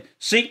good.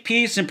 Seek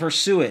peace and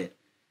pursue it."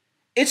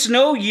 It's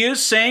no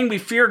use saying we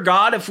fear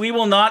God if we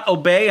will not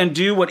obey and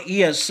do what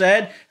he has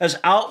said, as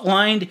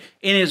outlined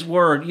in his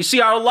word. You see,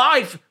 our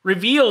life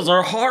reveals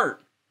our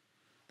heart.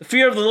 The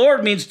fear of the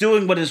Lord means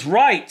doing what is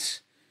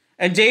right.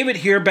 And David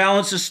here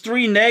balances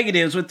three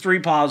negatives with three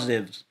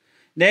positives.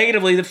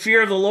 Negatively, the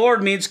fear of the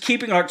Lord means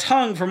keeping our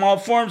tongue from all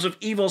forms of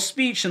evil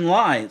speech and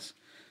lies.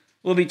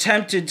 We'll be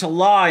tempted to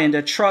lie and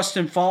to trust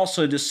in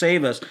falsehood to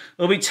save us.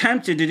 We'll be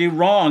tempted to do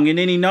wrong in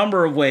any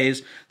number of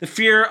ways. The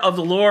fear of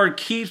the Lord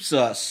keeps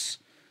us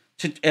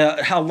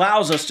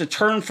allows us to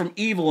turn from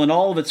evil in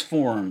all of its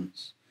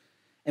forms.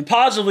 And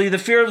positively, the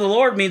fear of the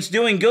Lord means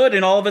doing good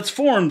in all of its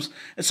forms.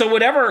 And so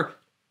whatever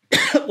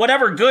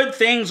good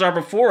things are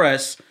before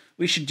us,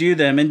 we should do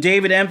them. And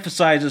David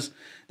emphasizes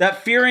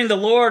that fearing the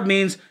Lord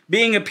means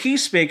being a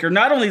peacemaker,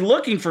 not only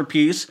looking for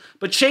peace,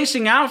 but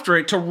chasing after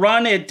it to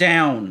run it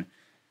down.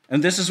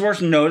 And this is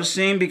worth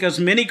noticing because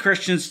many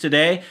Christians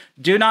today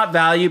do not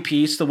value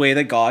peace the way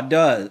that God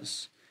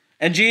does.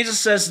 And Jesus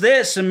says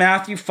this in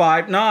Matthew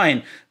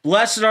 5:9,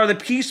 "Blessed are the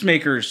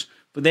peacemakers,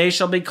 for they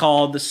shall be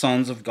called the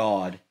sons of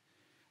God."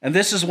 And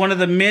this is one of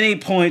the many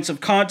points of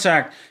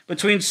contact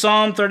between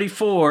Psalm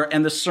 34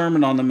 and the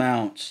Sermon on the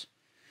Mount.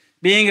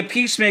 Being a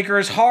peacemaker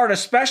is hard,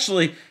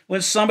 especially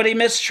when somebody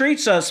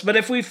mistreats us. But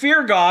if we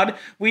fear God,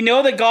 we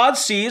know that God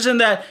sees and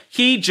that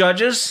He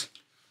judges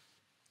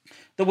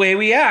the way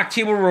we act.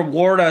 He will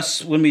reward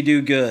us when we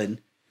do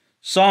good.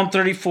 Psalm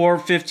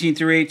 34:15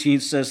 through 18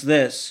 says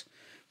this,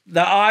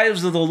 "The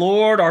eyes of the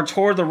Lord are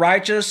toward the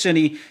righteous,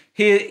 and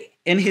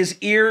His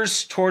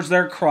ears towards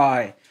their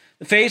cry.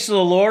 The face of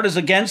the Lord is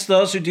against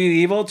those who do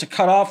evil, to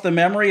cut off the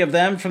memory of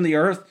them from the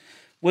earth.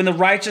 When the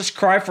righteous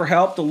cry for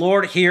help, the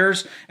Lord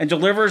hears and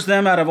delivers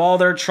them out of all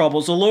their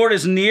troubles. The Lord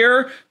is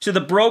near to the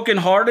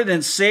brokenhearted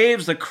and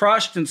saves the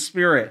crushed in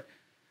spirit."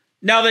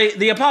 Now,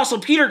 the Apostle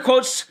Peter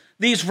quotes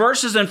these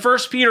verses in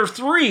 1 Peter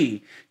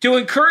 3 to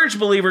encourage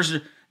believers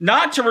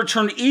not to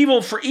return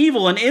evil for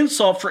evil and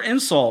insult for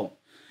insult.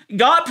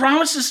 God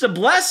promises to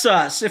bless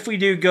us if we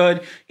do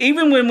good,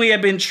 even when we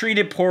have been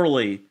treated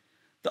poorly.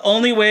 The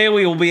only way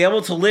we will be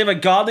able to live a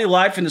godly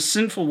life in a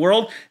sinful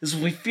world is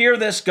if we fear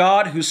this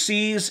God who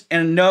sees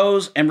and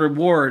knows and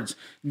rewards.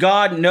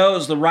 God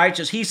knows the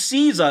righteous. He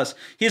sees us.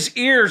 His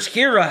ears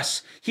hear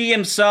us. He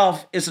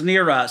himself is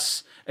near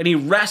us, and he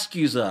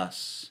rescues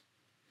us.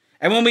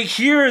 And when we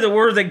hear the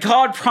word that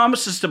God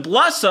promises to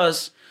bless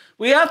us,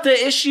 we have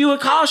to issue a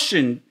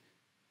caution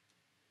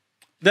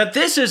that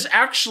this is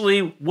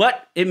actually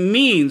what it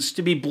means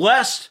to be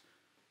blessed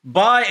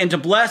by and to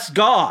bless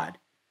God.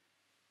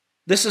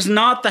 This is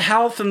not the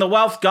health and the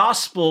wealth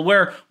gospel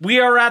where we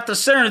are at the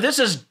center. This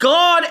is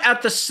God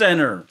at the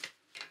center.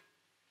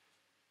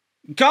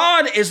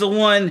 God is the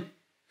one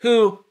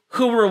who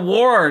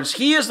rewards.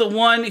 He is the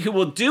one who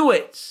will do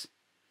it.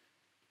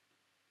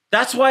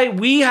 That's why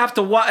we have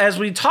to, as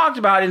we talked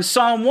about in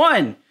Psalm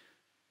 1,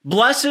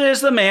 blessed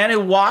is the man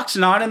who walks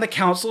not in the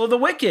counsel of the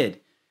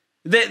wicked.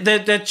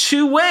 The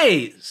two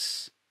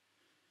ways.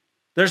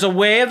 There's a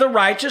way of the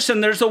righteous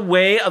and there's a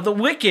way of the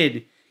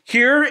wicked.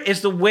 Here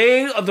is the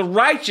way of the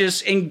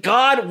righteous, and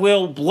God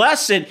will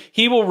bless it.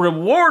 He will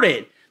reward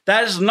it.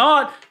 That is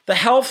not the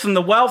health and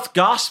the wealth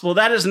gospel.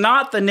 That is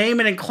not the name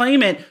it and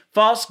claim it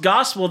false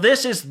gospel.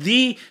 This is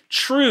the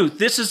truth.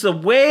 This is the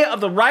way of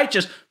the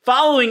righteous,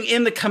 following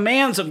in the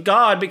commands of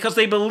God because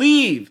they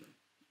believe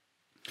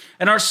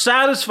and are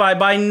satisfied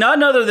by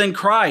none other than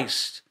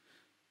Christ,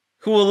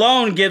 who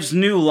alone gives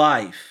new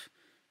life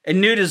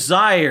and new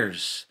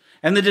desires,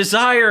 and the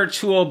desire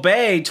to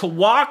obey, to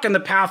walk in the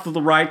path of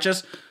the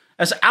righteous,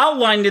 as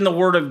outlined in the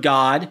Word of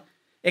God.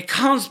 It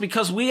comes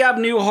because we have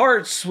new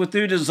hearts with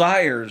new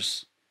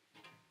desires.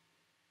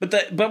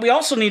 But we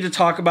also need to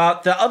talk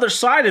about the other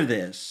side of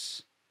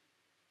this,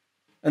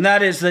 and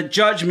that is that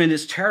judgment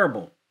is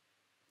terrible.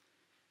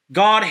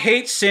 God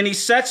hates sin. He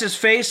sets his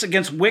face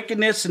against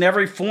wickedness in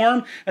every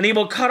form, and he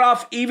will cut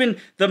off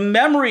even the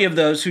memory of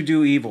those who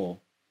do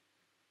evil.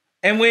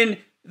 And when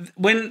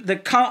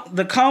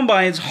the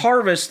combines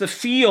harvest the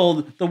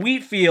field, the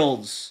wheat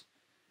fields,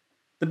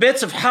 the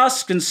bits of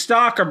husk and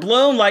stalk are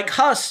blown like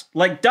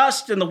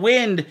dust in the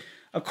wind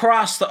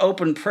across the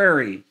open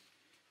prairie.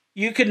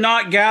 You could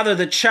not gather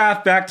the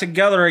chaff back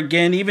together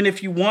again, even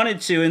if you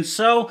wanted to. And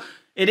so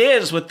it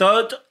is with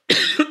those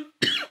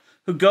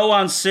who go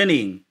on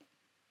sinning.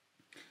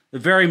 The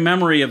very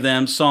memory of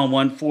them, Psalm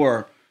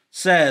 1:4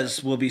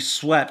 says, will be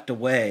swept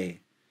away.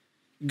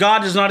 God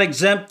does not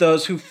exempt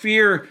those who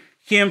fear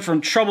him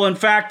from trouble. In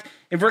fact,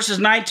 in verses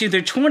 19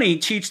 through 20,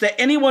 teach that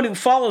anyone who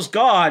follows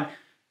God,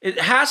 it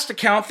has to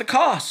count the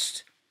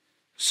cost.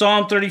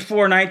 Psalm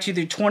 34:19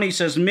 through 20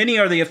 says, "Many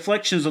are the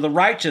afflictions of the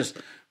righteous,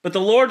 but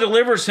the Lord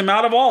delivers him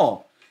out of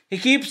all. He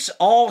keeps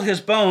all his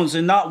bones,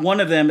 and not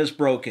one of them is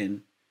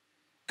broken."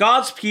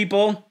 God's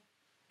people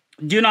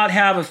do not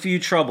have a few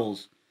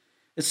troubles.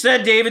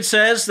 Instead, David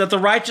says that the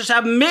righteous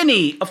have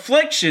many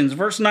afflictions.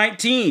 Verse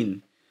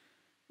 19.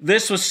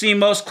 This was seen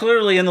most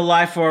clearly in the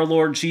life of our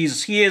Lord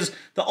Jesus. He is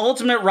the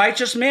ultimate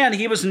righteous man.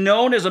 He was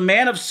known as a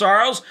man of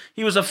sorrows.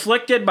 He was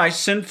afflicted by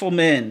sinful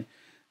men.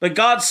 But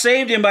God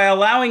saved him by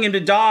allowing him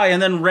to die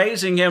and then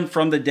raising him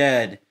from the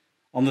dead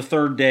on the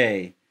third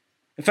day.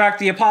 In fact,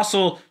 the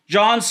Apostle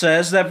John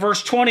says that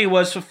verse 20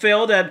 was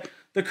fulfilled at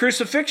the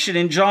crucifixion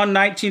in John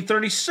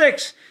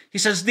 19:36. He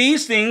says,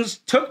 "These things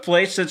took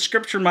place that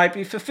Scripture might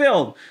be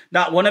fulfilled.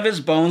 Not one of his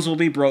bones will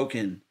be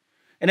broken."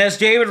 And as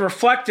David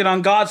reflected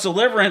on God's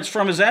deliverance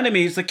from his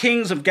enemies, the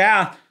kings of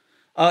Gath,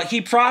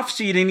 he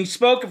prophesied and he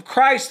spoke of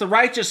Christ, the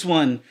righteous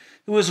one,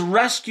 who was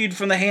rescued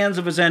from the hands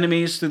of his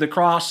enemies through the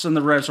cross and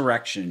the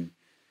resurrection.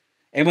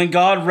 And when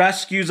God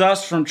rescues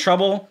us from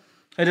trouble,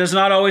 He does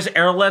not always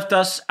airlift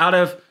us out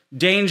of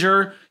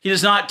danger. He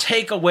does not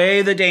take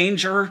away the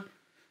danger.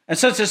 And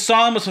since this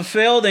psalm was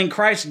fulfilled in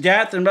Christ's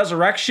death and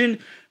resurrection,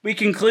 we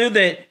conclude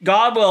that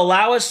God will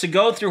allow us to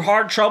go through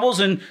hard troubles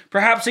and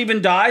perhaps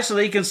even die so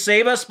that He can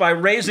save us by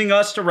raising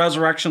us to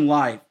resurrection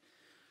life.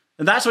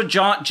 And that's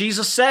what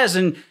Jesus says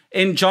in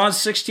John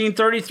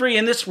 16:33.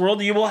 In this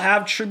world you will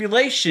have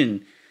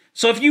tribulation.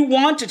 So if you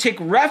want to take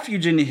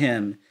refuge in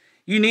Him,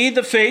 you need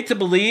the faith to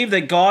believe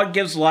that God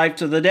gives life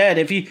to the dead.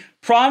 If He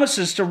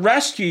promises to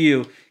rescue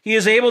you, He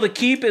is able to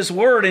keep His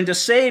word and to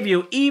save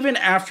you even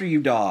after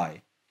you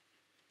die.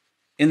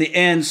 In the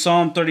end,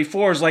 Psalm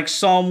 34 is like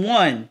Psalm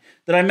 1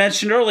 that I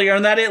mentioned earlier,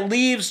 in that it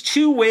leaves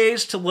two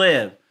ways to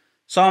live.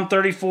 Psalm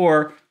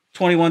 34,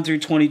 21 through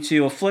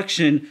 22,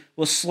 affliction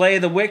will slay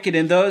the wicked,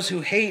 and those who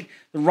hate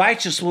the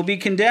righteous will be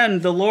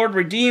condemned. The Lord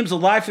redeems the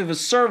life of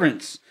His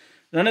servants.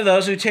 None of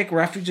those who take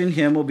refuge in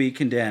Him will be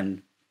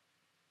condemned.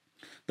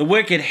 The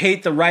wicked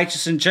hate the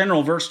righteous in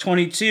general. Verse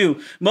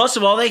 22, most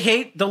of all, they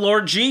hate the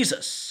Lord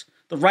Jesus,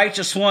 the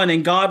righteous one,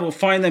 and God will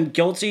find them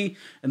guilty,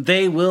 and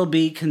they will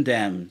be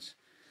condemned.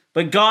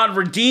 But God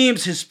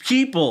redeems His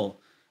people,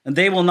 and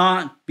they will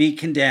not be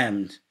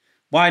condemned.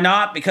 Why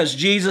not? Because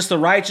Jesus, the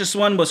righteous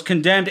one, was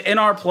condemned in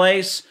our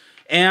place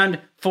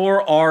and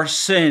for our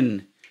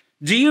sin.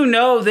 Do you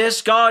know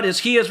this God, as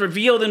He has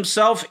revealed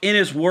Himself in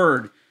His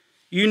word?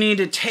 You need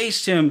to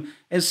taste Him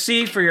and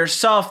see for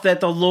yourself that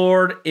the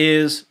Lord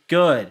is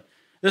good.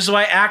 This is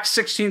why Acts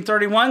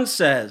 16:31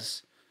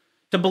 says,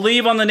 to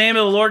believe on the name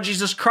of the Lord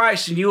Jesus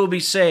Christ and you will be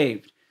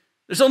saved.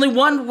 There's only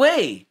one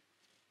way.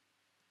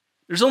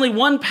 There's only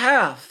one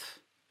path.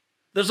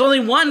 There's only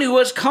one who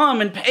has come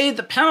and paid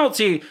the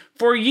penalty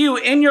for you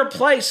in your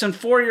place and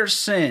for your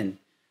sin.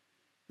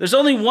 There's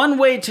only one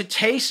way to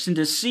taste and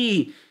to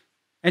see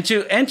and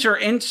to enter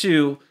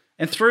into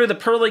and through the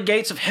pearly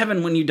gates of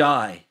heaven when you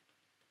die.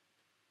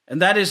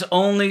 And that is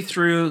only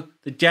through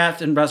the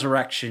death and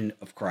resurrection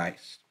of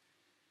Christ.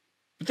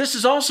 But this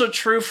is also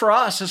true for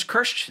us as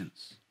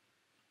Christians.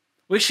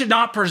 We should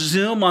not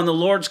presume on the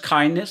Lord's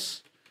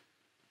kindness.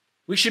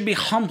 We should be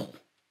humble.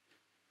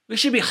 We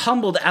should be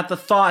humbled at the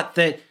thought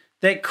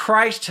that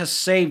Christ has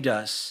saved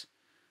us,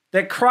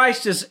 that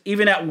Christ is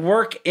even at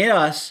work in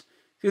us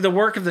through the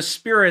work of the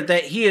Spirit,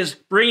 that He is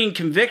bringing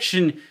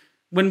conviction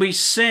when we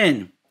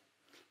sin.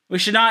 We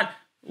should not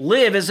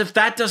live as if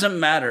that doesn't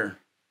matter.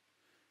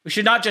 We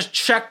should not just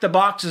check the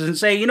boxes and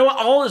say, you know what,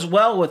 all is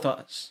well with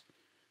us.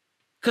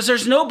 Because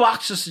there's no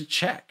boxes to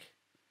check.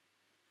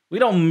 We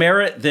don't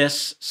merit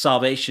this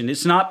salvation.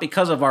 It's not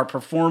because of our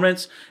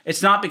performance.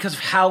 It's not because of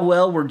how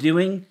well we're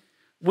doing.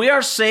 We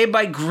are saved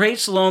by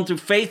grace alone, through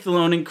faith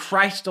alone, in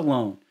Christ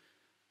alone.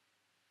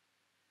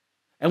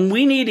 And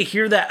we need to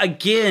hear that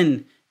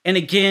again and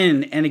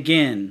again and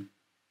again.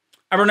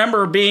 I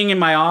remember being in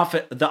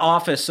the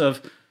office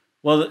of,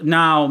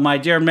 now my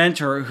dear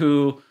mentor,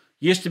 who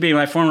used to be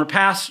one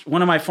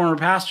of my former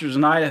pastors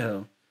in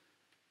Idaho.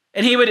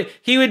 And he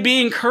would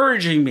be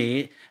encouraging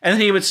me, and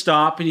then he would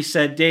stop and he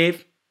said,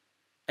 Dave,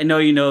 I know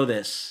you know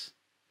this.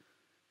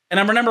 And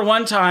I remember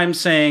one time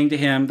saying to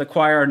him, the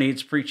choir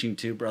needs preaching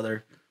to,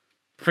 brother.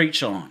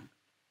 Preach on.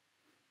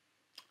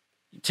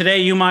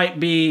 Today you might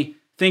be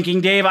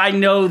thinking, Dave, I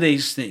know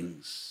these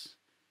things.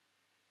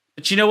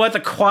 But you know what?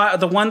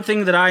 The one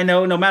thing that I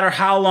know, no matter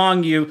how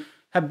long you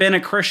have been a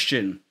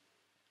Christian,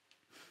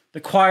 the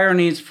choir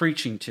needs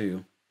preaching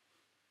to,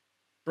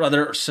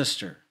 brother or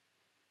sister.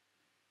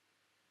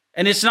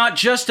 And it's not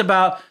just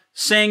about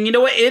saying, you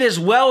know what, it is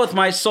well with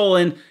my soul,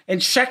 and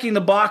checking the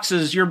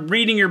boxes. You're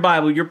reading your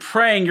Bible, you're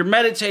praying, you're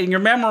meditating, you're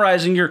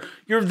memorizing,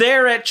 you're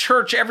there at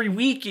church every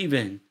week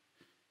even.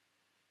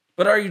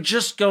 But are you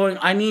just going,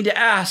 I need to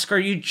ask, are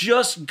you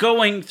just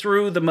going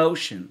through the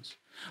motions?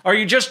 Are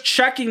you just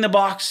checking the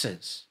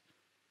boxes?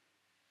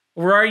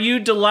 Or are you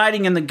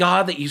delighting in the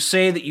God that you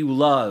say that you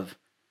love?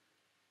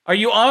 Are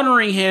you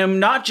honoring Him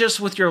not just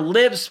with your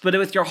lips, but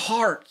with your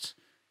heart?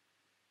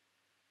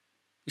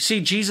 You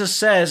see, Jesus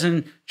says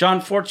in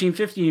John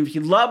 14:15, if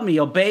you love me,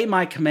 obey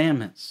my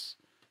commandments.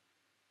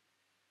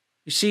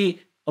 You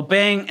see,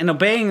 obeying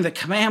the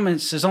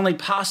commandments is only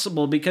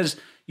possible because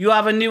you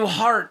have a new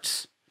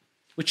heart,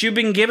 which you've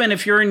been given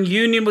if you're in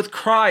union with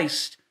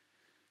Christ.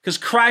 Because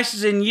Christ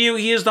is in you.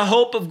 He is the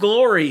hope of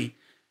glory.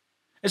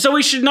 And so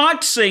we should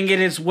not sing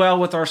it is well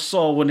with our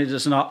soul when it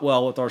is not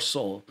well with our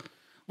soul.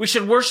 We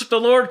should worship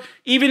the Lord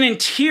even in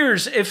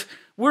tears if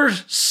we're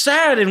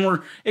sad and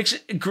we're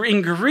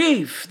in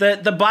grief.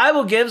 That the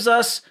Bible gives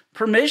us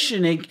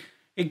permission.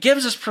 It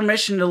gives us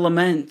permission to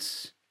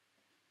lament,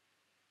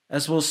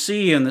 as we'll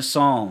see in the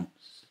Psalms.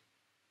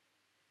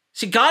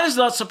 See, God is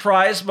not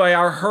surprised by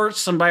our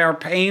hurts and by our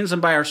pains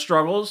and by our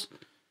struggles.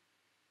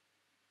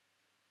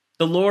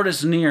 The Lord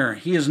is near.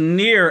 He is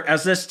near,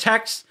 as this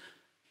text,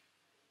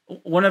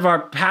 one of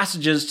our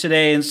passages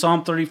today in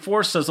Psalm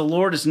 34 says, the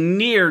Lord is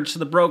near to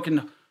the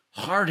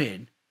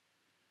brokenhearted.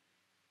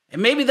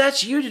 And maybe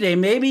that's you today.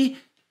 Maybe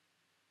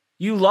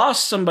you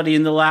lost somebody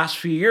in the last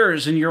few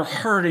years and you're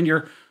hurt and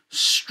you're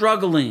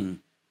struggling.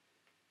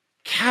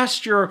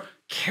 Cast your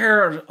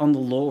care on the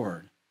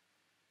Lord.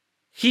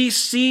 He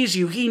sees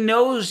you. He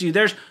knows you.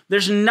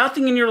 There's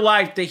nothing in your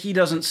life that he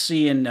doesn't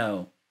see and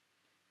know.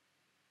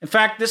 In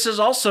fact, this is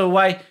also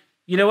why,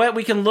 you know what?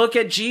 We can look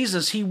at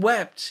Jesus. He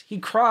wept. He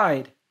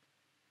cried.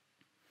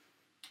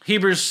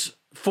 Hebrews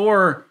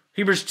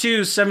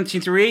 2,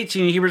 17 through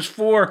 18, Hebrews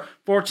 4,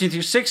 14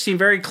 through 16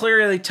 very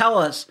clearly tell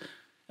us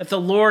that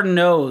the Lord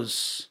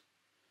knows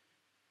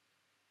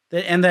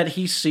and that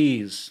he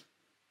sees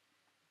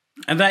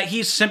and that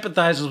he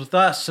sympathizes with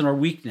us in our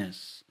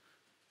weakness.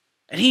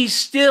 And he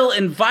still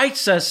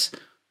invites us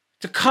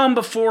to come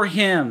before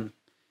him,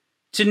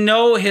 to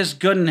know his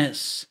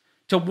goodness,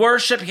 to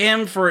worship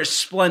him for his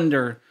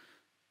splendor,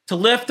 to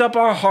lift up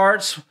our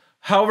hearts,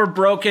 however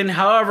broken,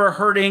 however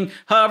hurting,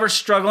 however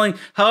struggling,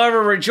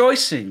 however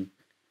rejoicing.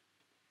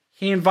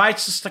 He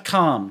invites us to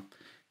come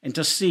and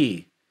to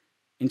see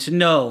and to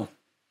know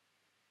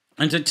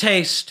and to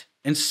taste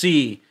and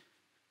see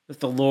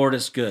that the Lord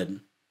is good.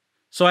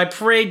 So I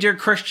pray, dear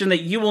Christian,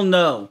 that you will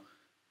know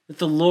that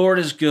the Lord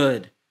is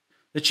good,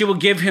 that you will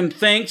give him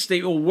thanks, that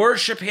you will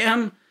worship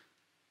him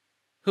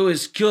who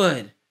is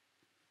good,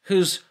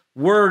 whose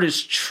word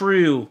is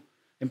true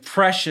and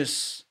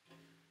precious,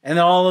 and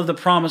that all of the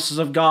promises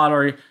of God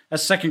are,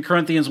 as 2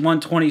 Corinthians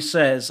 1:20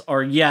 says,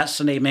 are yes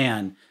and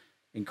amen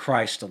in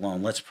Christ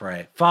alone. Let's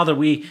pray. Father,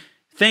 we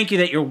thank you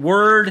that your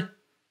word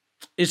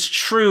is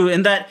true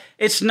and that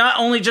it's not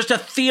only just a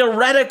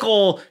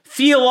theological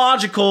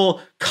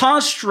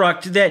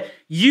construct that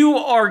you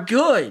are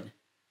good,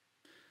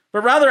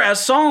 but rather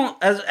as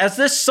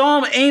this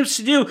psalm aims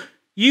to do,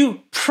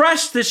 you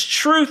press this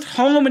truth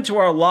home into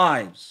our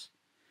lives.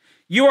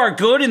 You are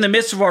good in the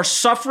midst of our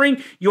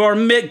suffering. You are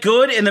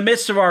good in the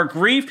midst of our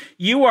grief.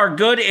 You are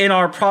good in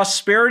our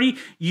prosperity.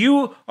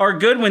 You are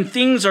good when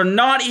things are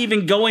not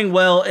even going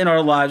well in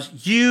our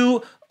lives.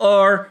 You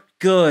are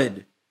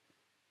good.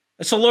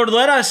 And so, Lord,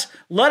 let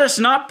us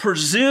not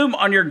presume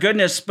on your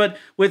goodness, but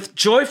with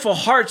joyful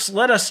hearts,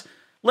 let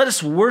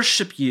us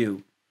worship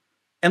you,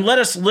 and let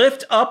us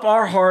lift up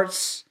our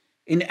hearts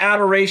in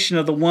adoration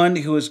of the one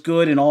who is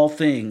good in all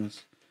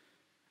things.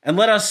 And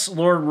let us,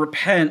 Lord,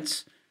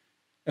 repent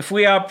if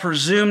we have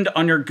presumed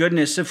on your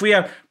goodness, if we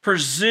have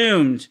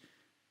presumed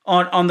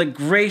on the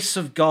grace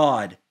of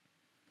God.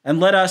 And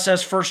let us,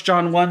 as 1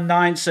 John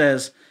 1:9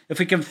 says, if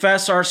we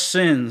confess our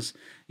sins,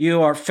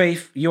 you are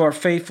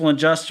faithful and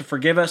just to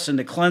forgive us and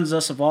to cleanse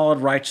us of all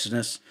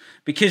unrighteousness,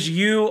 because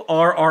you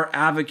are our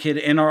advocate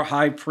and our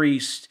high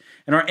priest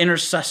and our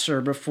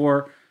intercessor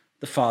before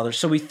the Father.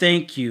 So we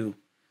thank you.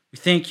 We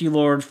thank you,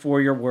 Lord,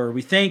 for your word.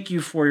 We thank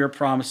you for your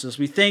promises.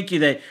 We thank you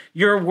that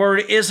your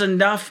word is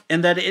enough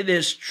and that it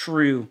is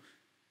true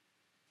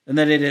and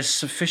that it is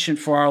sufficient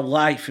for our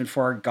life and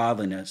for our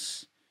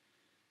godliness.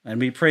 And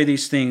we pray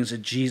these things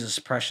in Jesus'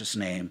 precious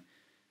name.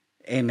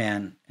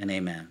 Amen and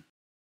amen.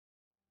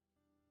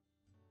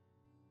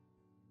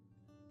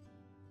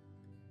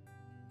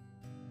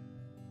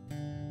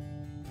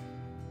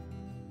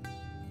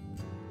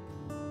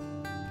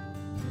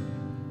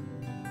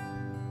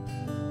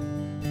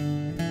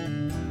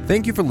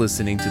 Thank you for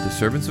listening to the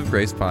Servants of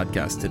Grace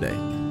podcast today.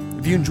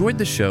 If you enjoyed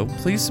the show,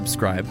 please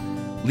subscribe,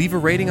 leave a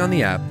rating on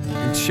the app,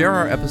 and share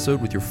our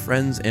episode with your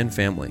friends and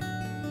family.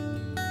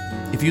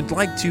 If you'd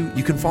like to,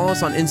 you can follow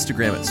us on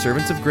Instagram at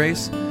Servants of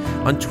Grace,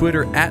 on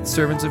Twitter at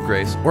Servants of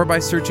Grace, or by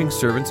searching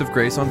Servants of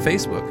Grace on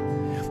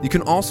Facebook. You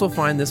can also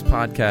find this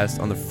podcast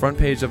on the front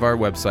page of our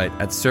website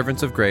at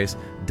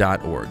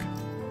servantsofgrace.org.